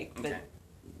road bike, but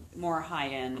more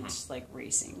high-end, like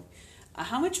racing,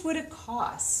 how much would it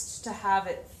cost to have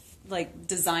it, like,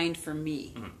 designed for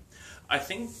me? I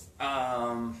think...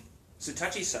 It's a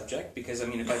touchy subject because, I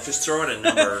mean, if I just throw out a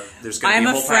number, there's going to be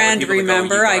a whole pile of people that go,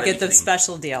 remember, I get the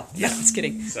special deal. Yeah. No, just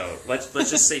kidding. So let's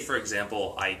just say, for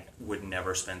example, I would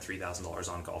never spend $3,000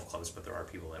 on golf clubs, but there are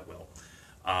people that will.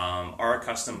 Our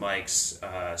custom bikes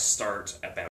start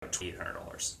about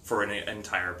 $2,800 for an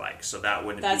entire bike. So that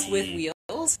would That's with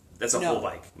wheels? That's a whole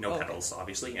bike, no pedals,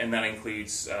 obviously, and that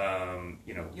includes,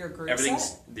 your group everything's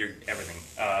set? Everything.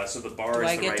 So the bar Do is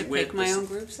I the get right to width. pick my own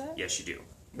group set? Yes, you do.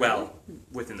 Well,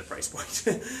 within the price point.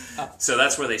 So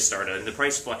that's where they start. And the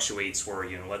price fluctuates where,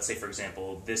 let's say, for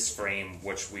example, this frame,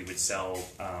 which we would sell,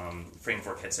 Frame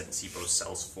Fork Headset and CPO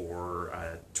sells for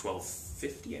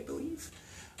 $1,250, I believe.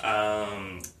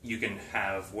 You can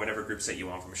have whatever group set you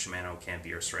want from Shimano,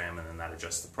 Campy, or SRAM, and then that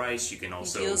adjusts the price. You can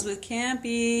also... He deals with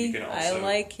Campy. I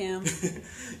like him.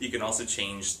 You can also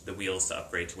change the wheels to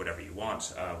upgrade to whatever you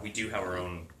want. We do have our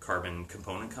own carbon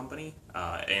component company,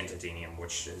 and titanium,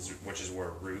 which is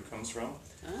where Rue comes from.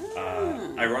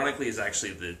 Ironically, is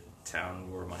actually the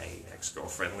town where my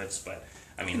ex-girlfriend lives, but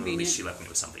I mean, at least she left me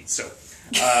with something. So,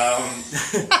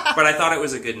 but I thought it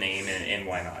was a good name, and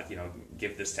why not?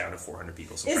 Give this town to 400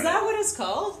 people. So is that what it's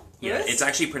called? Yeah, it's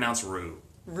actually pronounced Rue.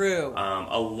 Rue.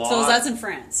 So that's in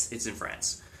France. It's in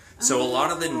France. So a lot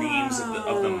of the names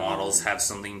of the models have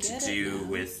something to do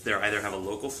with, they either have a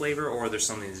local flavor or there's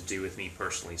something to do with me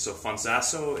personally. So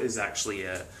Fonzaso is actually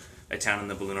a town in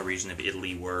the Belluno region of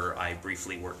Italy where I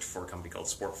briefly worked for a company called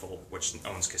Sportful, which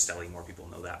owns Castelli. More people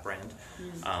know that brand.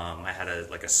 I had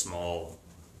a small,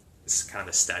 kind of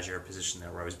a stagiaire position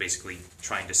there where I was basically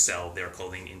trying to sell their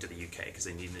clothing into the UK because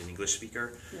they needed an English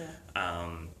speaker.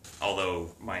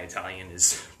 Although my Italian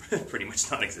is pretty much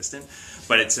non-existent,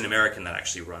 but it's an American that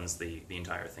actually runs the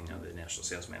entire thing now, the national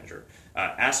sales manager.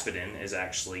 Asphodden is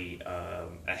actually a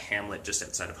hamlet just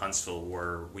outside of Huntsville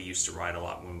where we used to ride a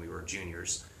lot when we were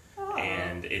juniors.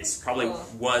 And it's probably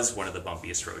was one of the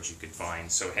bumpiest roads you could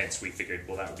find, so hence we figured,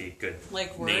 well, that would be a good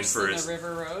name for the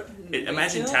River Road.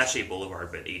 Imagine Taché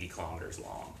Boulevard, but 80 kilometers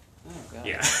long. Oh god.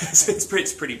 Yeah,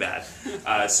 it's pretty bad.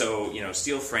 So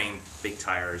steel frame, big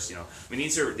tires. I mean,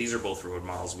 these are both road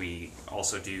models. We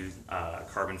also do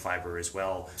carbon fiber as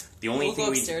well. The only we'll thing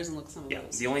go upstairs and look at some of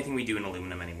those. The only thing we do in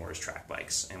aluminum anymore is track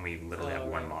bikes, and we literally have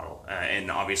one model.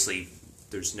 And obviously,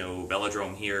 there's no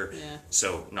velodrome here,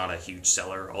 so not a huge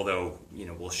seller, although,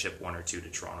 we'll ship one or two to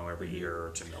Toronto every year or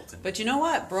to Milton. But you know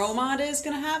what? Bromont is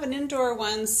going to have an indoor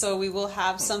one, so we will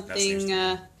have something...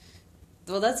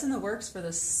 well, that's in the works for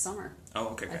this summer. Oh,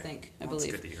 okay. I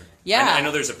believe. That's good to hear. Yeah. I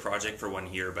know there's a project for one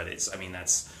here, but that's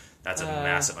a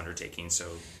massive undertaking. So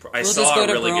I we'll saw a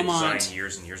really Bromont. good design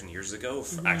years and years and years ago,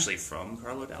 actually from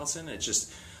Carlo Dallison. It's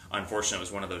just... Unfortunately, it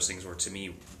was one of those things where, to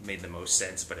me, made the most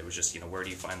sense. But it was just, where do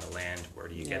you find the land? Where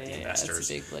do you get the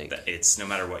investors? It's a big lake. It's no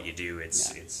matter what you do,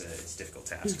 it's a difficult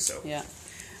task. So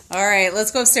all right,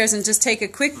 let's go upstairs and just take a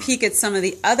quick peek at some of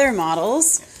the other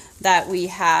models that we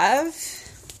have,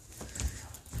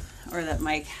 or that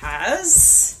Mike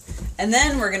has, and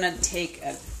then we're gonna take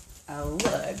a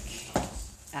look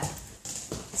at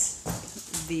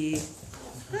the.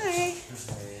 Hi.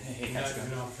 Hey, how's it going?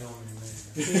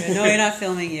 No, you're not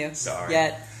filming you. Sorry.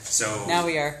 Yet. So now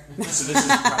we are. So this is.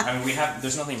 I mean,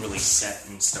 there's nothing really set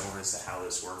in stone as to how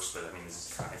this works, but I mean, this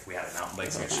is kind of if we had a mountain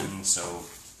bike section. So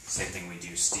same thing. We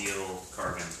do steel,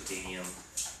 carbon, titanium.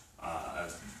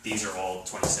 These are all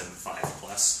 27.5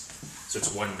 plus. So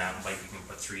it's one mountain bike you can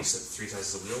put three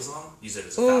sizes of wheels on. Use it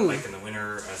as a fat bike in the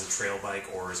winter, as a trail bike,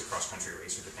 or as a cross-country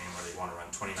racer, depending on whether you want to run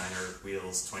 29er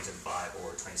wheels, 27.5,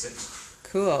 or 26.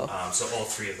 Cool. So all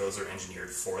three of those are engineered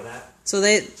for that. So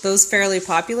those fairly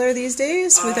popular these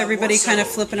days, with everybody kind of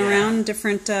flipping around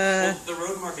different... Well, the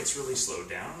road market's really slowed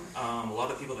down. A lot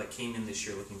of people that came in this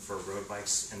year looking for road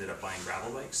bikes ended up buying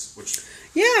gravel bikes, which...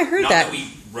 Yeah, I heard not that. Not that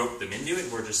we roped them into it,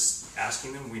 we're just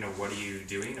asking them, what are you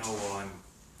doing? Oh, well,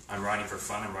 I'm riding for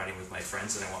fun, I'm riding with my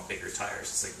friends, and I want bigger tires.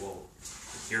 It's like, well,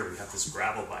 here we have this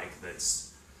gravel bike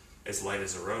that's as light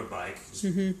as a road bike,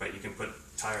 but you can put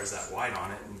tires that wide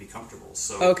on it and be comfortable.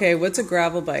 So okay, what's a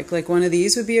gravel bike? Like one of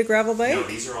these would be a gravel bike? No,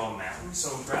 these are all mountain. So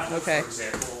gravel, for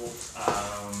example,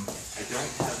 I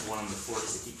don't have one on the floor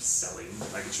because they keep selling.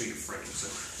 I can show you frames. So,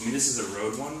 this is a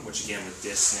road one, which again with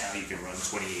discs now you can run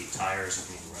 28 tires.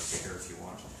 You can run bigger if you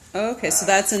want. Okay, so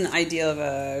that's an ideal of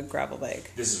a gravel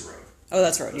bike. This is road. Oh,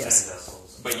 that's road. Yes.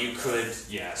 But you could,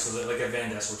 so like a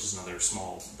Van Ness, which is another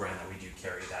small brand that we do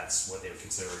carry, that's what they would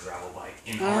consider a gravel bike.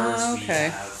 In ours, we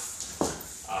have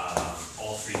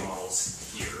all three models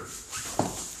here.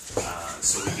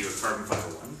 So we do a carbon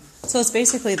 501. So it's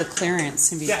basically the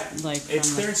clearance.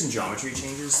 It's clearance and geometry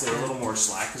changes. They're a little more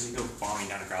slack because you go bombing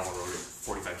down a gravel road at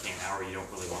 45 km an hour. You don't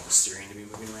really want the steering to be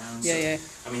moving around.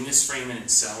 This frame in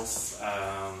itself...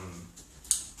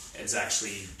 it's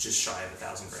actually just shy of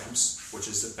 1,000 grams, which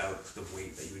is about the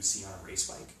weight that you would see on a race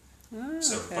bike.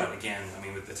 But again,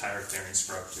 with the tire clearance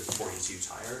for up to 42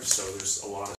 tires, so there's a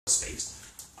lot of space.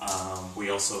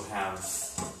 We also have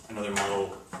another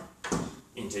model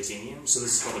in titanium. So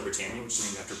this is called the Britannia, which is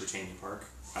named after Britannia Park.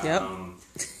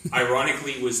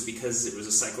 Ironically, was because it was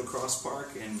a cyclocross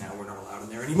park, and now we're not allowed in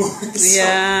there anymore.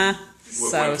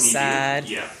 So sad.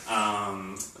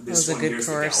 This one here is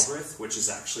the Galbraith, which is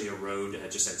actually a road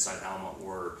just outside Almont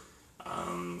where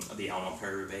the Almont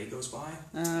Paris-Roubaix goes by.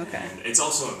 And it's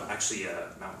also actually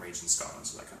a mountain range in Scotland,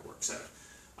 so that kind of works out.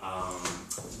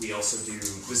 We also do,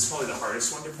 this is probably the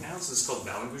hardest one to pronounce, this is called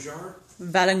Valengoujar.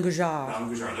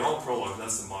 Valengoujar. They're all prologue,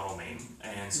 that's the model name.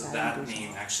 And so that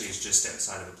name actually is just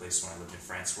outside of a place when I lived in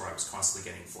France where I was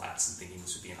constantly getting flats and thinking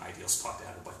this would be an ideal spot to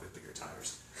have a bike with bigger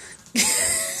tires.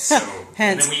 Hence,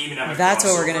 and then we even have a that's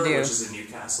what we're going to do. Which is in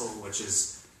Newcastle, which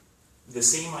is the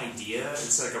same idea.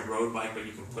 It's like a road bike, but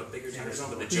you can put bigger tires on,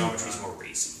 but the geometry is more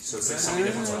racy. So it's like something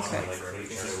different on a bike road if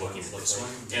you're looking at this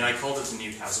one. And I called it the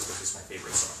Newcastle because it's my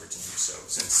favorite soccer team. So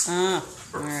since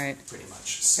birth, pretty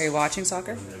much. So. Are you watching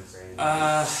soccer?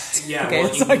 Yeah. Okay,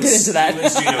 let's not get into that.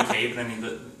 England's doing okay, but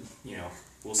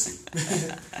we'll see.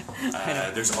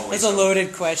 There's always it's a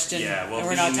loaded question. Yeah, well, and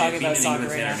we're not talking about soccer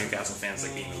right now. Newcastle fans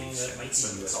like being the Leafs fans,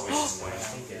 so it's always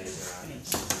disappointing.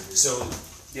 So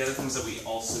the other things that we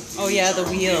also do. Oh yeah, the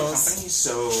wheels.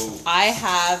 So I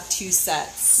have 2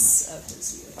 sets of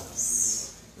his wheels.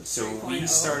 So we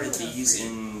started these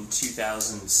in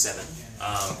 2007.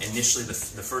 Initially, the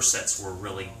first sets were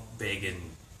really big and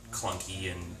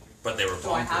clunky, but they were bomb-proof.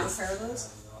 Do I have a pair of those?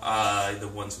 The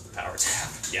ones with the power tab.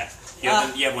 Yeah.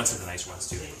 You have ones with the nice ones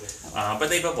too. But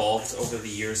they've evolved over the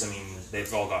years.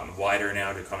 They've all gotten wider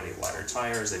now to accommodate wider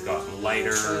tires. They've gotten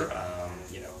lighter.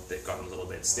 They've gotten a little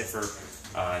bit stiffer.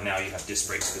 Now you have disc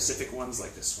brake specific ones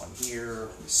like this one here.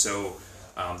 So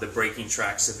the braking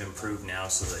tracks have improved now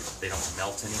so that they don't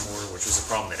melt anymore, which was a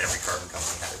problem that every carbon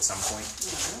company had at some point.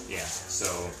 Yeah.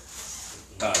 So,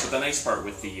 but the nice part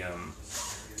with the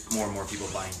more and more people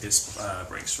buying disc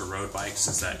brakes for road bikes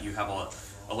is that you have a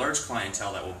large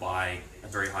clientele that will buy a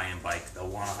very high-end bike. They'll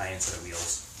want a high-end set of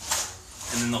wheels.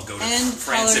 And then they'll go to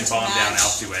France and bomb down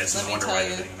Alpe d'Huez and wonder why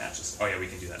everything matches. Oh yeah, we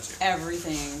can do that too.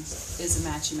 Everything is a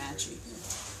matchy-matchy.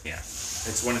 Yeah.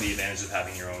 It's one of the advantages of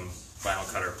having your own vinyl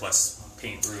cutter plus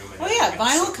paint room. And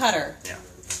vinyl cutter. Yeah.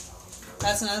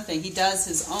 That's another thing. He does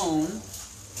his own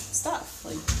stuff.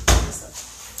 Like this stuff.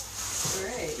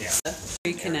 Great. Yeah.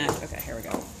 Reconnect. Okay, here we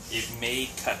go. It may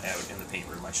cut out in the paint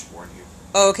room, I should warn you.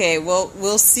 Okay, well,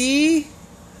 we'll see.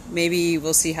 Maybe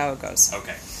we'll see how it goes.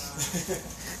 Okay.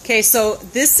 Okay, so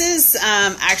this is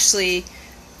actually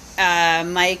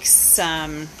Mike's,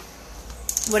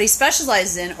 what he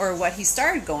specializes in, or what he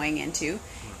started going into,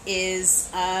 is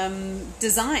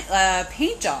design,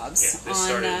 paint jobs. Yeah, this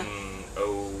started in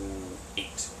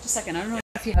 2008. Just a second, I don't know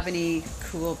if you have any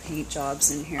cool paint jobs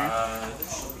in here.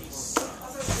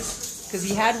 Because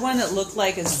he had one that looked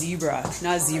like a zebra.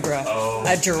 Not a zebra.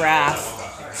 A giraffe.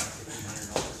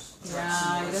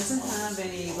 Yeah, he doesn't have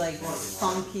any, like,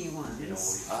 funky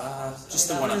ones. Just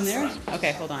the one up there? front.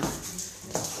 Okay, hold on. I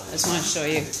just want to show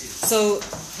you. So,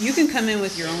 you can come in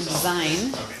with your own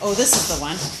design. Okay. Oh, this is the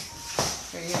one.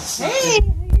 There you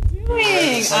go.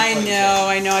 Hey, how you doing?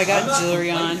 I know, I got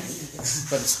jewelry on.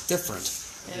 but it's different.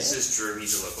 This is Drew.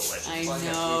 He's a local legend.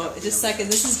 I know. Just a second.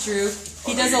 This is Drew.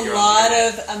 He Oh, does there a you go. lot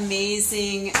of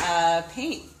amazing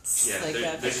paints. Yeah, like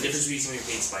there's a difference between somebody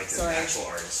who paints bikes and Sorry. an actual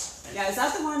artist. Yeah, is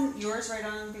that the one yours right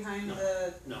on behind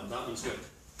the... No, that one's good.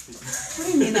 What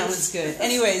do you mean that one's good?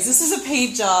 Anyways, this is a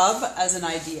paint job as an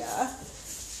idea.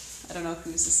 I don't know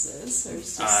whose this is.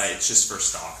 There's just... It's just for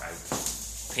stock. I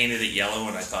painted it yellow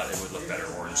and I thought it would look better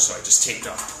orange, so I just taped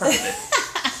off part of it.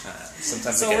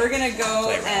 Sometimes So we're going to go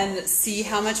play around. and see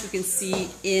how much we can see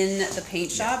in the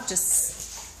paint shop, just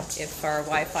if our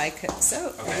Wi-Fi cuts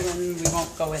out. Okay. And then we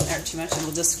won't go in there too much and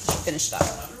we'll just finish it up.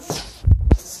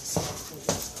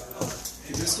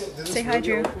 Say hi,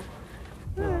 Drew.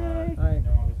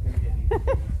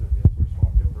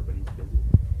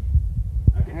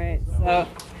 Alright, so...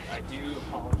 I do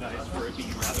apologize for it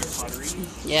being rather pottery.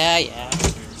 Yeah.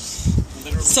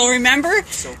 So remember,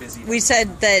 So busy. we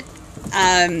said that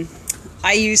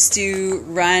I used to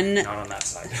run... Not on that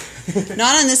side.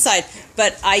 Not on this side,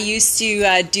 but I used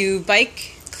to do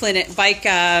bike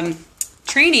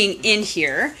training in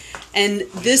here, and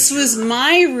this was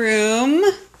my room.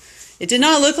 It did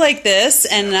not look like this,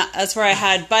 and that's where I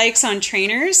had bikes on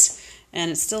trainers,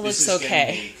 and it still looks This is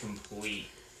okay. getting a complete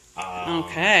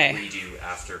Okay. redo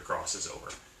after Cross is over.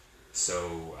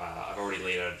 So I've already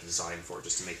laid out a design for it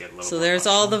just to make it a little So more there's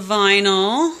all functional.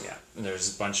 the vinyl. Yeah, and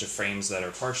there's a bunch of frames that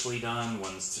are partially done,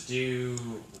 ones to do,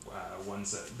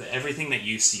 ones that everything that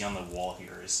you see on the wall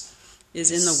here is In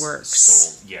the works.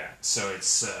 sold. Yeah, so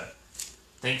it's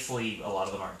thankfully a lot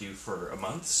of them aren't due for a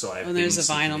month. So I've And there's been a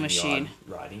sneaking vinyl in the machine.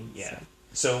 odd riding. Yeah.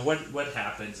 So what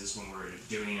happens is when we're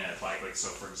doing a bike, like so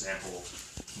for example,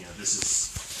 this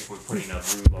is if we're putting a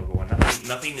Rue logo on.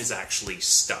 Nothing is actually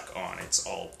stuck on. It's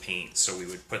all paint. So we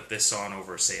would put this on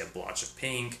over, say, a blotch of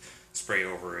pink, spray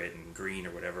over it in green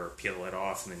or whatever, peel it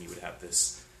off, and then you would have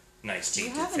this nice Do you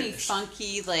painted have any finish.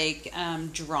 funky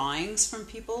drawings from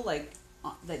people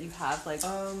that you have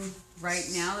right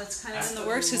now that's kind of in the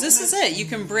works? Because this is it. You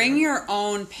can bring your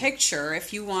own picture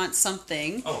if you want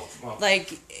something. Oh, well.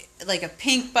 Like a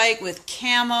pink bike with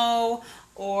camo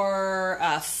or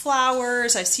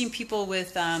flowers. I've seen people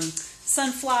with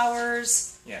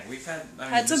sunflowers. Yeah, we've had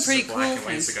Had some this is pretty a black cool and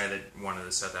white. It's the things. guy that wanted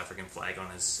the South African flag on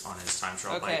his time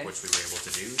trial Okay. bike, which we were able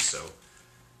to do. So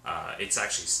it's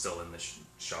actually still in the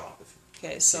shop.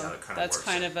 Okay, how so it kinda that's works.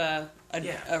 kind of a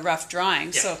Yeah. rough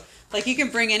drawing. Yeah. So, you can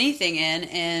bring anything in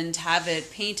and have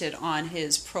it painted on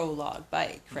his Prologue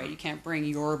bike, right? You can't bring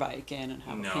your bike in and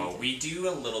have it No, painted. we do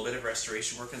a little bit of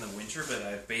restoration work in the winter, but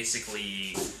I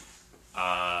basically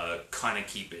kind of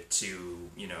keep it to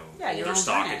your older own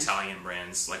stock brand. Italian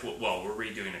brands. Like, well, we're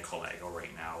redoing a Collego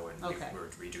right now, and Okay. we're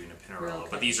redoing a Pinarello. Okay.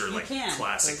 But these are You like can,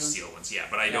 classic those ones. steel ones. Yeah,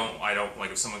 but I don't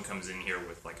like if someone comes in here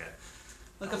with like a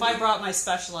Look, if I brought my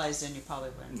Specialized in, you probably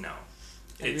wouldn't. no.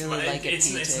 I really like it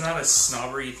it's painted. not a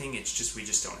snobbery thing. It's just we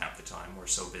just don't have the time. We're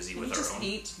so busy Can with you our just own.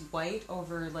 paint white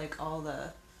over all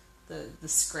the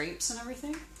scrapes and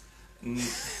everything? We've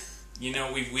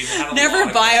had a lot Never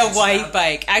of buy a questions white about-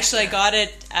 bike. Actually, Yeah. I got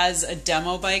it as a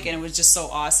demo bike, and it was just so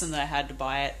awesome that I had to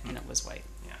buy it, and it was white.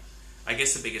 Yeah, I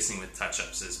guess the biggest thing with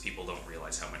touch-ups is people don't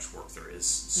realize how much work there is.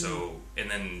 So, and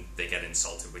then they get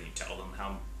insulted when you tell them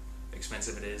how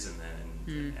expensive it is, and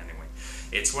then anyway,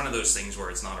 it's one of those things where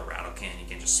it's not a rattle can. You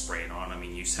can just spray it on. I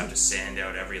mean, you just have to sand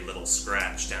out every little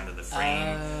scratch down to the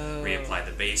frame, reapply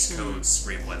the base coats,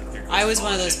 reapply the clear coats. I was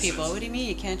one of those polish it. people. What do you mean?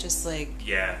 You can't just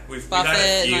Yeah, we've buff had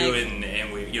a it, few, like-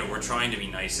 and we we're trying to be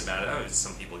nice about it. Oh,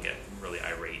 some people get really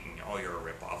irate and you're a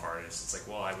rip-off artist. It's like,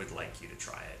 well, I would like you to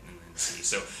try it and then see.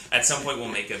 So at some point we'll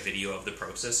make a video of the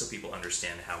process so people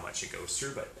understand how much it goes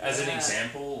through. But as an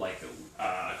example, like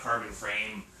a carbon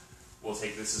frame, we'll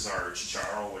take this as our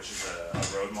Chicharro, which is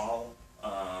a road model.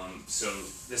 So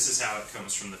this is how it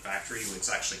comes from the factory. It's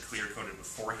actually clear coated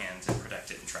beforehand to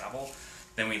protect it in travel.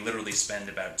 Then we literally spend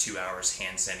about 2 hours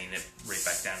hand sanding it right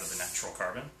back down to the natural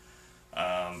carbon.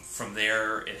 From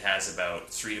there, it has about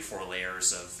 3 to 4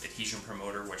 layers of adhesion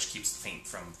promoter, which keeps the paint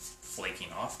from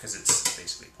flaking off because it's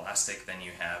basically plastic. Then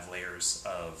you have layers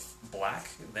of black,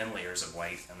 then layers of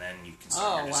white, and then you can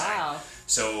start your design. wow.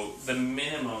 So the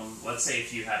minimum, let's say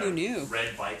if you had Who a knew?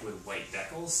 red bike with white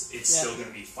decals, it's Yeah. still going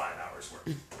to be 5 hours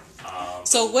work.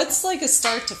 So what's a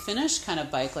start to finish kind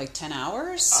of bike? 10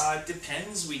 hours?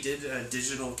 Depends. We did a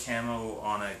digital camo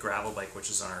on a gravel bike, which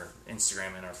is on our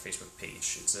Instagram and our Facebook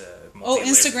page. It's a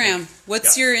multi-layered Instagram. thing.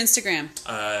 What's Yeah. your Instagram?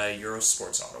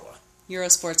 Eurosports Ottawa.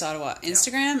 Eurosports Ottawa.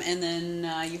 Instagram, and then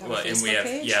you have a Facebook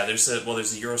page? there's the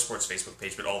Eurosports Facebook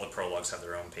page, but all the Prologues have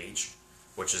their own page,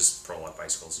 which is Prolog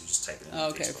Bicycles. You just type it in. Oh,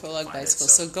 okay, Facebook to Prolog find it.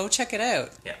 Bicycles. So go check it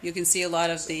out. Yeah. You can see a lot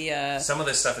of the... Some of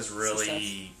this stuff is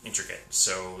really intricate.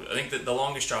 So I think that the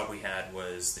longest job we had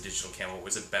was the digital camo. It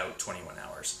was about 21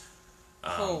 hours.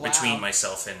 Wow. Between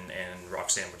myself and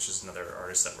Roxanne, which is another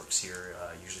artist that works here,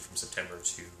 usually from September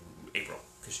to April,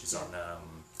 because she's on...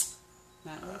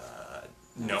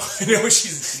 No, she's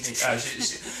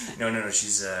no.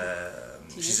 She's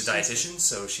a dietitian,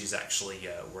 so she's actually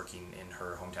working in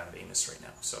her hometown of Amos right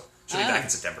now. So she'll be back in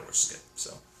September, which is good.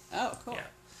 So cool. Yeah.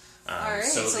 All right,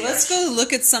 so let's go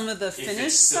look at some of the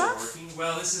finished stuff. Working,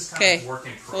 well, this is kind of work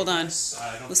in progress. Hold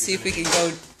on. We'll see if we can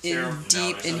go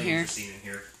deep in here.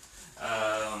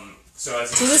 So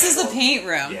this is the paint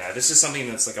room. Yeah, this is something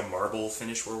that's like a marble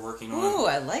finish we're working on. Ooh,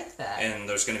 I like that. And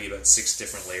there's going to be about 6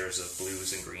 different layers of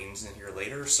blues and greens in here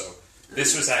later. So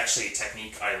this was actually a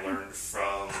technique I learned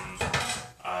from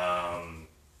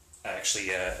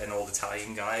an old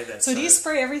Italian guy. So do you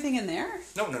spray everything in there?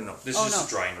 No. This is just a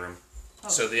drying room. Oh.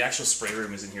 So the actual spray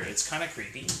room is in here. It's kind of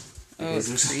creepy. Oh,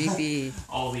 it's creepy.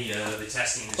 All the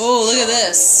testing is look at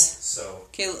this. So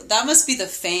okay, that must be the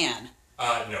fan.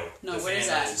 No. No, the what fan is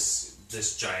that? Is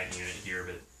this giant unit here,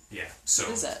 but yeah. So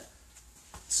what is that?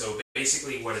 So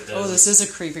basically, what it does. Oh, this is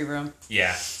a creepy room.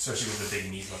 Yeah, especially with the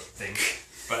big meat thing.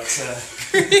 But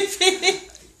creepy.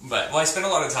 But I spend a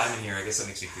lot of time in here. I guess that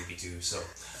makes me creepy too. So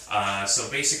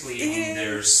basically,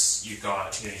 you've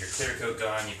got your clear coat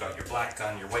gun, you've got your black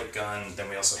gun, your white gun. Then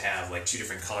we also have like 2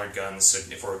 different colored guns. So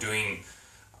if we're doing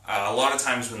a lot of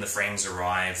times when the frames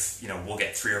arrive, we'll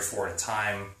get 3 or 4 at a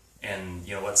time. And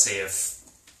let's say if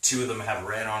 2 of them have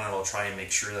red on it, I'll try and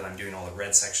make sure that I'm doing all the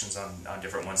red sections on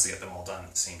different ones to get them all done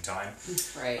at the same time.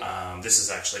 Right. This is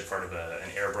actually part of an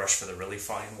airbrush for the really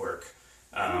fine work.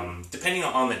 Depending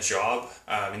on the job,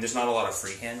 there's not a lot of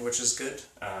freehand, which is good.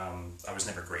 I was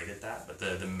never great at that, but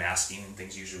the masking and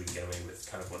things usually we get away with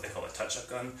kind of what they call a touch-up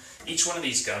gun. Each one of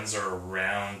these guns are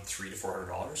around $300 to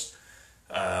 $400.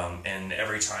 And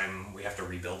every time we have to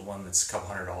rebuild one, that's a couple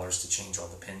 $100 to change all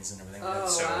the pins and everything.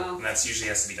 Wow. And that's usually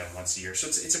has to be done once a year. So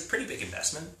it's a pretty big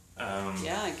investment.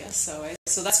 Yeah, I guess so.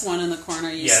 So that's one in the corner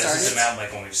you started? Yeah, this is the mount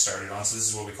like when we started on. So this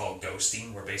is what we call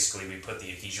ghosting, where basically we put the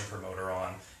adhesion promoter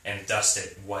on and dust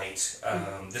it white.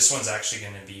 This one's actually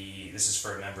going to be, this is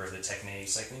for a member of the Techne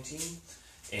cycling team.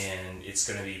 And it's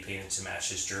going to be painted to match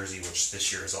his jersey, which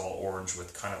this year is all orange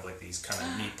with kind of like these kind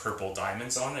of neat purple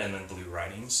diamonds on it, and then blue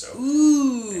writing. So,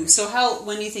 so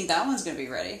when do you think that one's going to be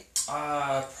ready?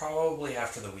 Probably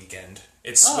after the weekend.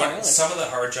 Really? Some of the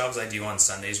hard jobs I do on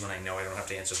Sundays when I know I don't have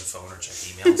to answer the phone or check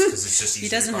emails because it's just easier. He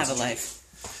doesn't have a life.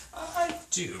 I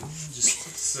do.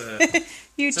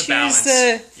 You it's choose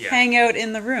to hang out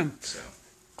in the room. So.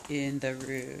 In the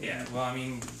room. Yeah, well,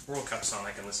 World Cup's on.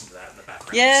 I can listen to that in the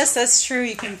background. Yes, that's true.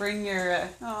 You can bring your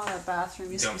that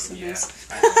bathroom used to be so nice.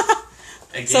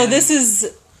 Again, so this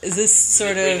is this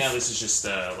sort of right now? This is just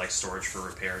like storage for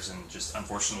repairs, and just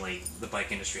unfortunately, the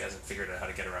bike industry hasn't figured out how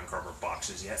to get around cardboard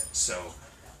boxes yet. So,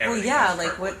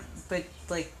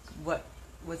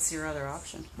 what's your other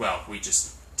option? Well, we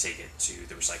just take it to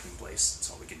the recycling place.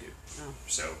 That's all we can do. Oh.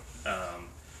 So.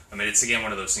 It's again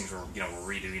one of those things where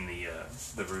we're redoing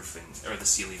the roof or the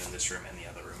ceiling in this room and the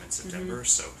other room in September.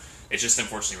 So it's just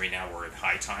unfortunately right now we're at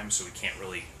high time, so we can't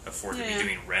really afford to be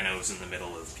doing renos in the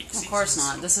middle of peak season. Of course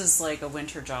not. So. This is like a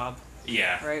winter job.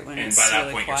 Yeah, right. When and it's by that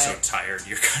really point quiet. you're so tired,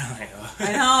 you're kind of like.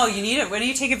 I know you need it. When do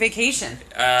you take a vacation?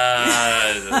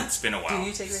 It's been a while. Do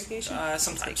you take vacation?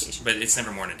 Sometimes, but it's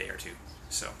never more than a day or 2.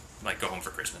 So like go home for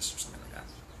Christmas or something like that.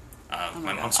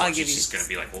 My mom's she's going to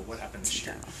be like, well, what happened this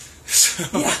year?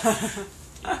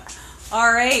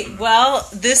 All right. Well,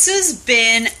 this has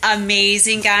been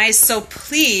amazing, guys. So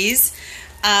please,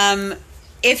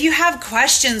 if you have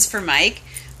questions for Mike,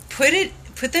 put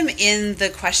them in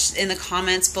the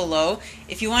comments below.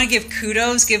 If you want to give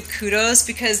kudos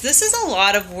because this is a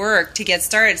lot of work to get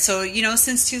started. So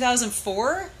since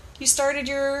 2004. You started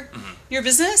your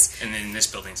business? And in this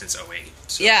building since 2008.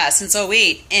 So. Yeah, since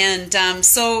 2008. And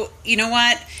so, you know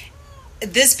what?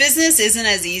 This business isn't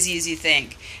as easy as you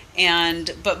think.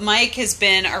 But Mike has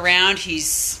been around.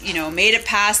 He's, made it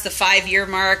past the 5-year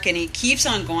mark, and he keeps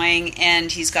on going,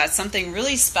 and he's got something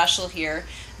really special here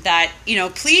that,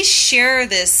 please share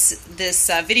this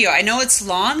video. I know it's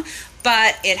long,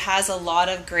 but it has a lot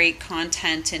of great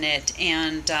content in it.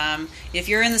 And if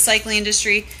you're in the cycling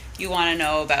industry, you want to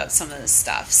know about some of this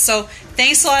stuff. So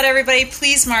thanks a lot, everybody.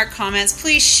 Please mark comments,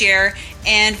 please share,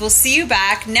 and we'll see you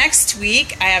back next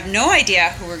week. I have no idea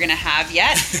who we're going to have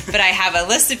yet, but I have a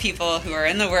list of people who are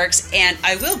in the works, and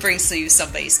I will bring you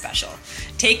somebody special.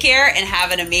 Take care and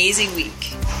have an amazing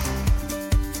week.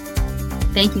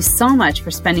 Thank you so much for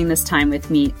spending this time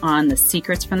with me on the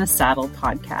Secrets from the Saddle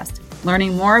podcast,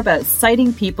 learning more about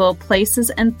sighting people,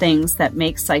 places, and things that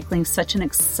make cycling such an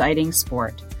exciting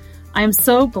sport. I am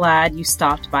so glad you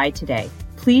stopped by today.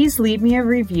 Please leave me a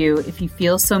review if you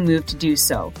feel so moved to do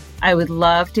so. I would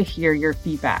love to hear your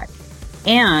feedback.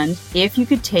 And if you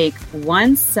could take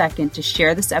 1 second to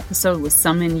share this episode with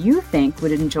someone you think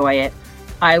would enjoy it,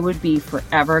 I would be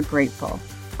forever grateful.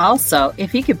 Also,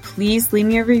 if you could please leave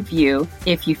me a review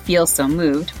if you feel so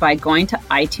moved by going to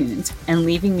iTunes and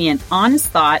leaving me an honest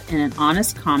thought and an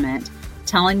honest comment,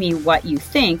 telling me what you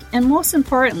think, and most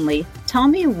importantly, tell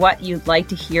me what you'd like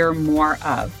to hear more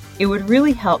of. It would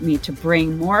really help me to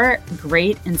bring more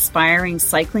great, inspiring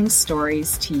cycling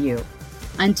stories to you.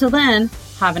 Until then,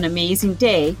 have an amazing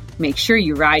day, make sure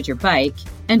you ride your bike,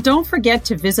 and don't forget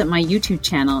to visit my YouTube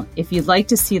channel if you'd like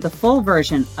to see the full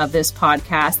version of this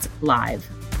podcast live.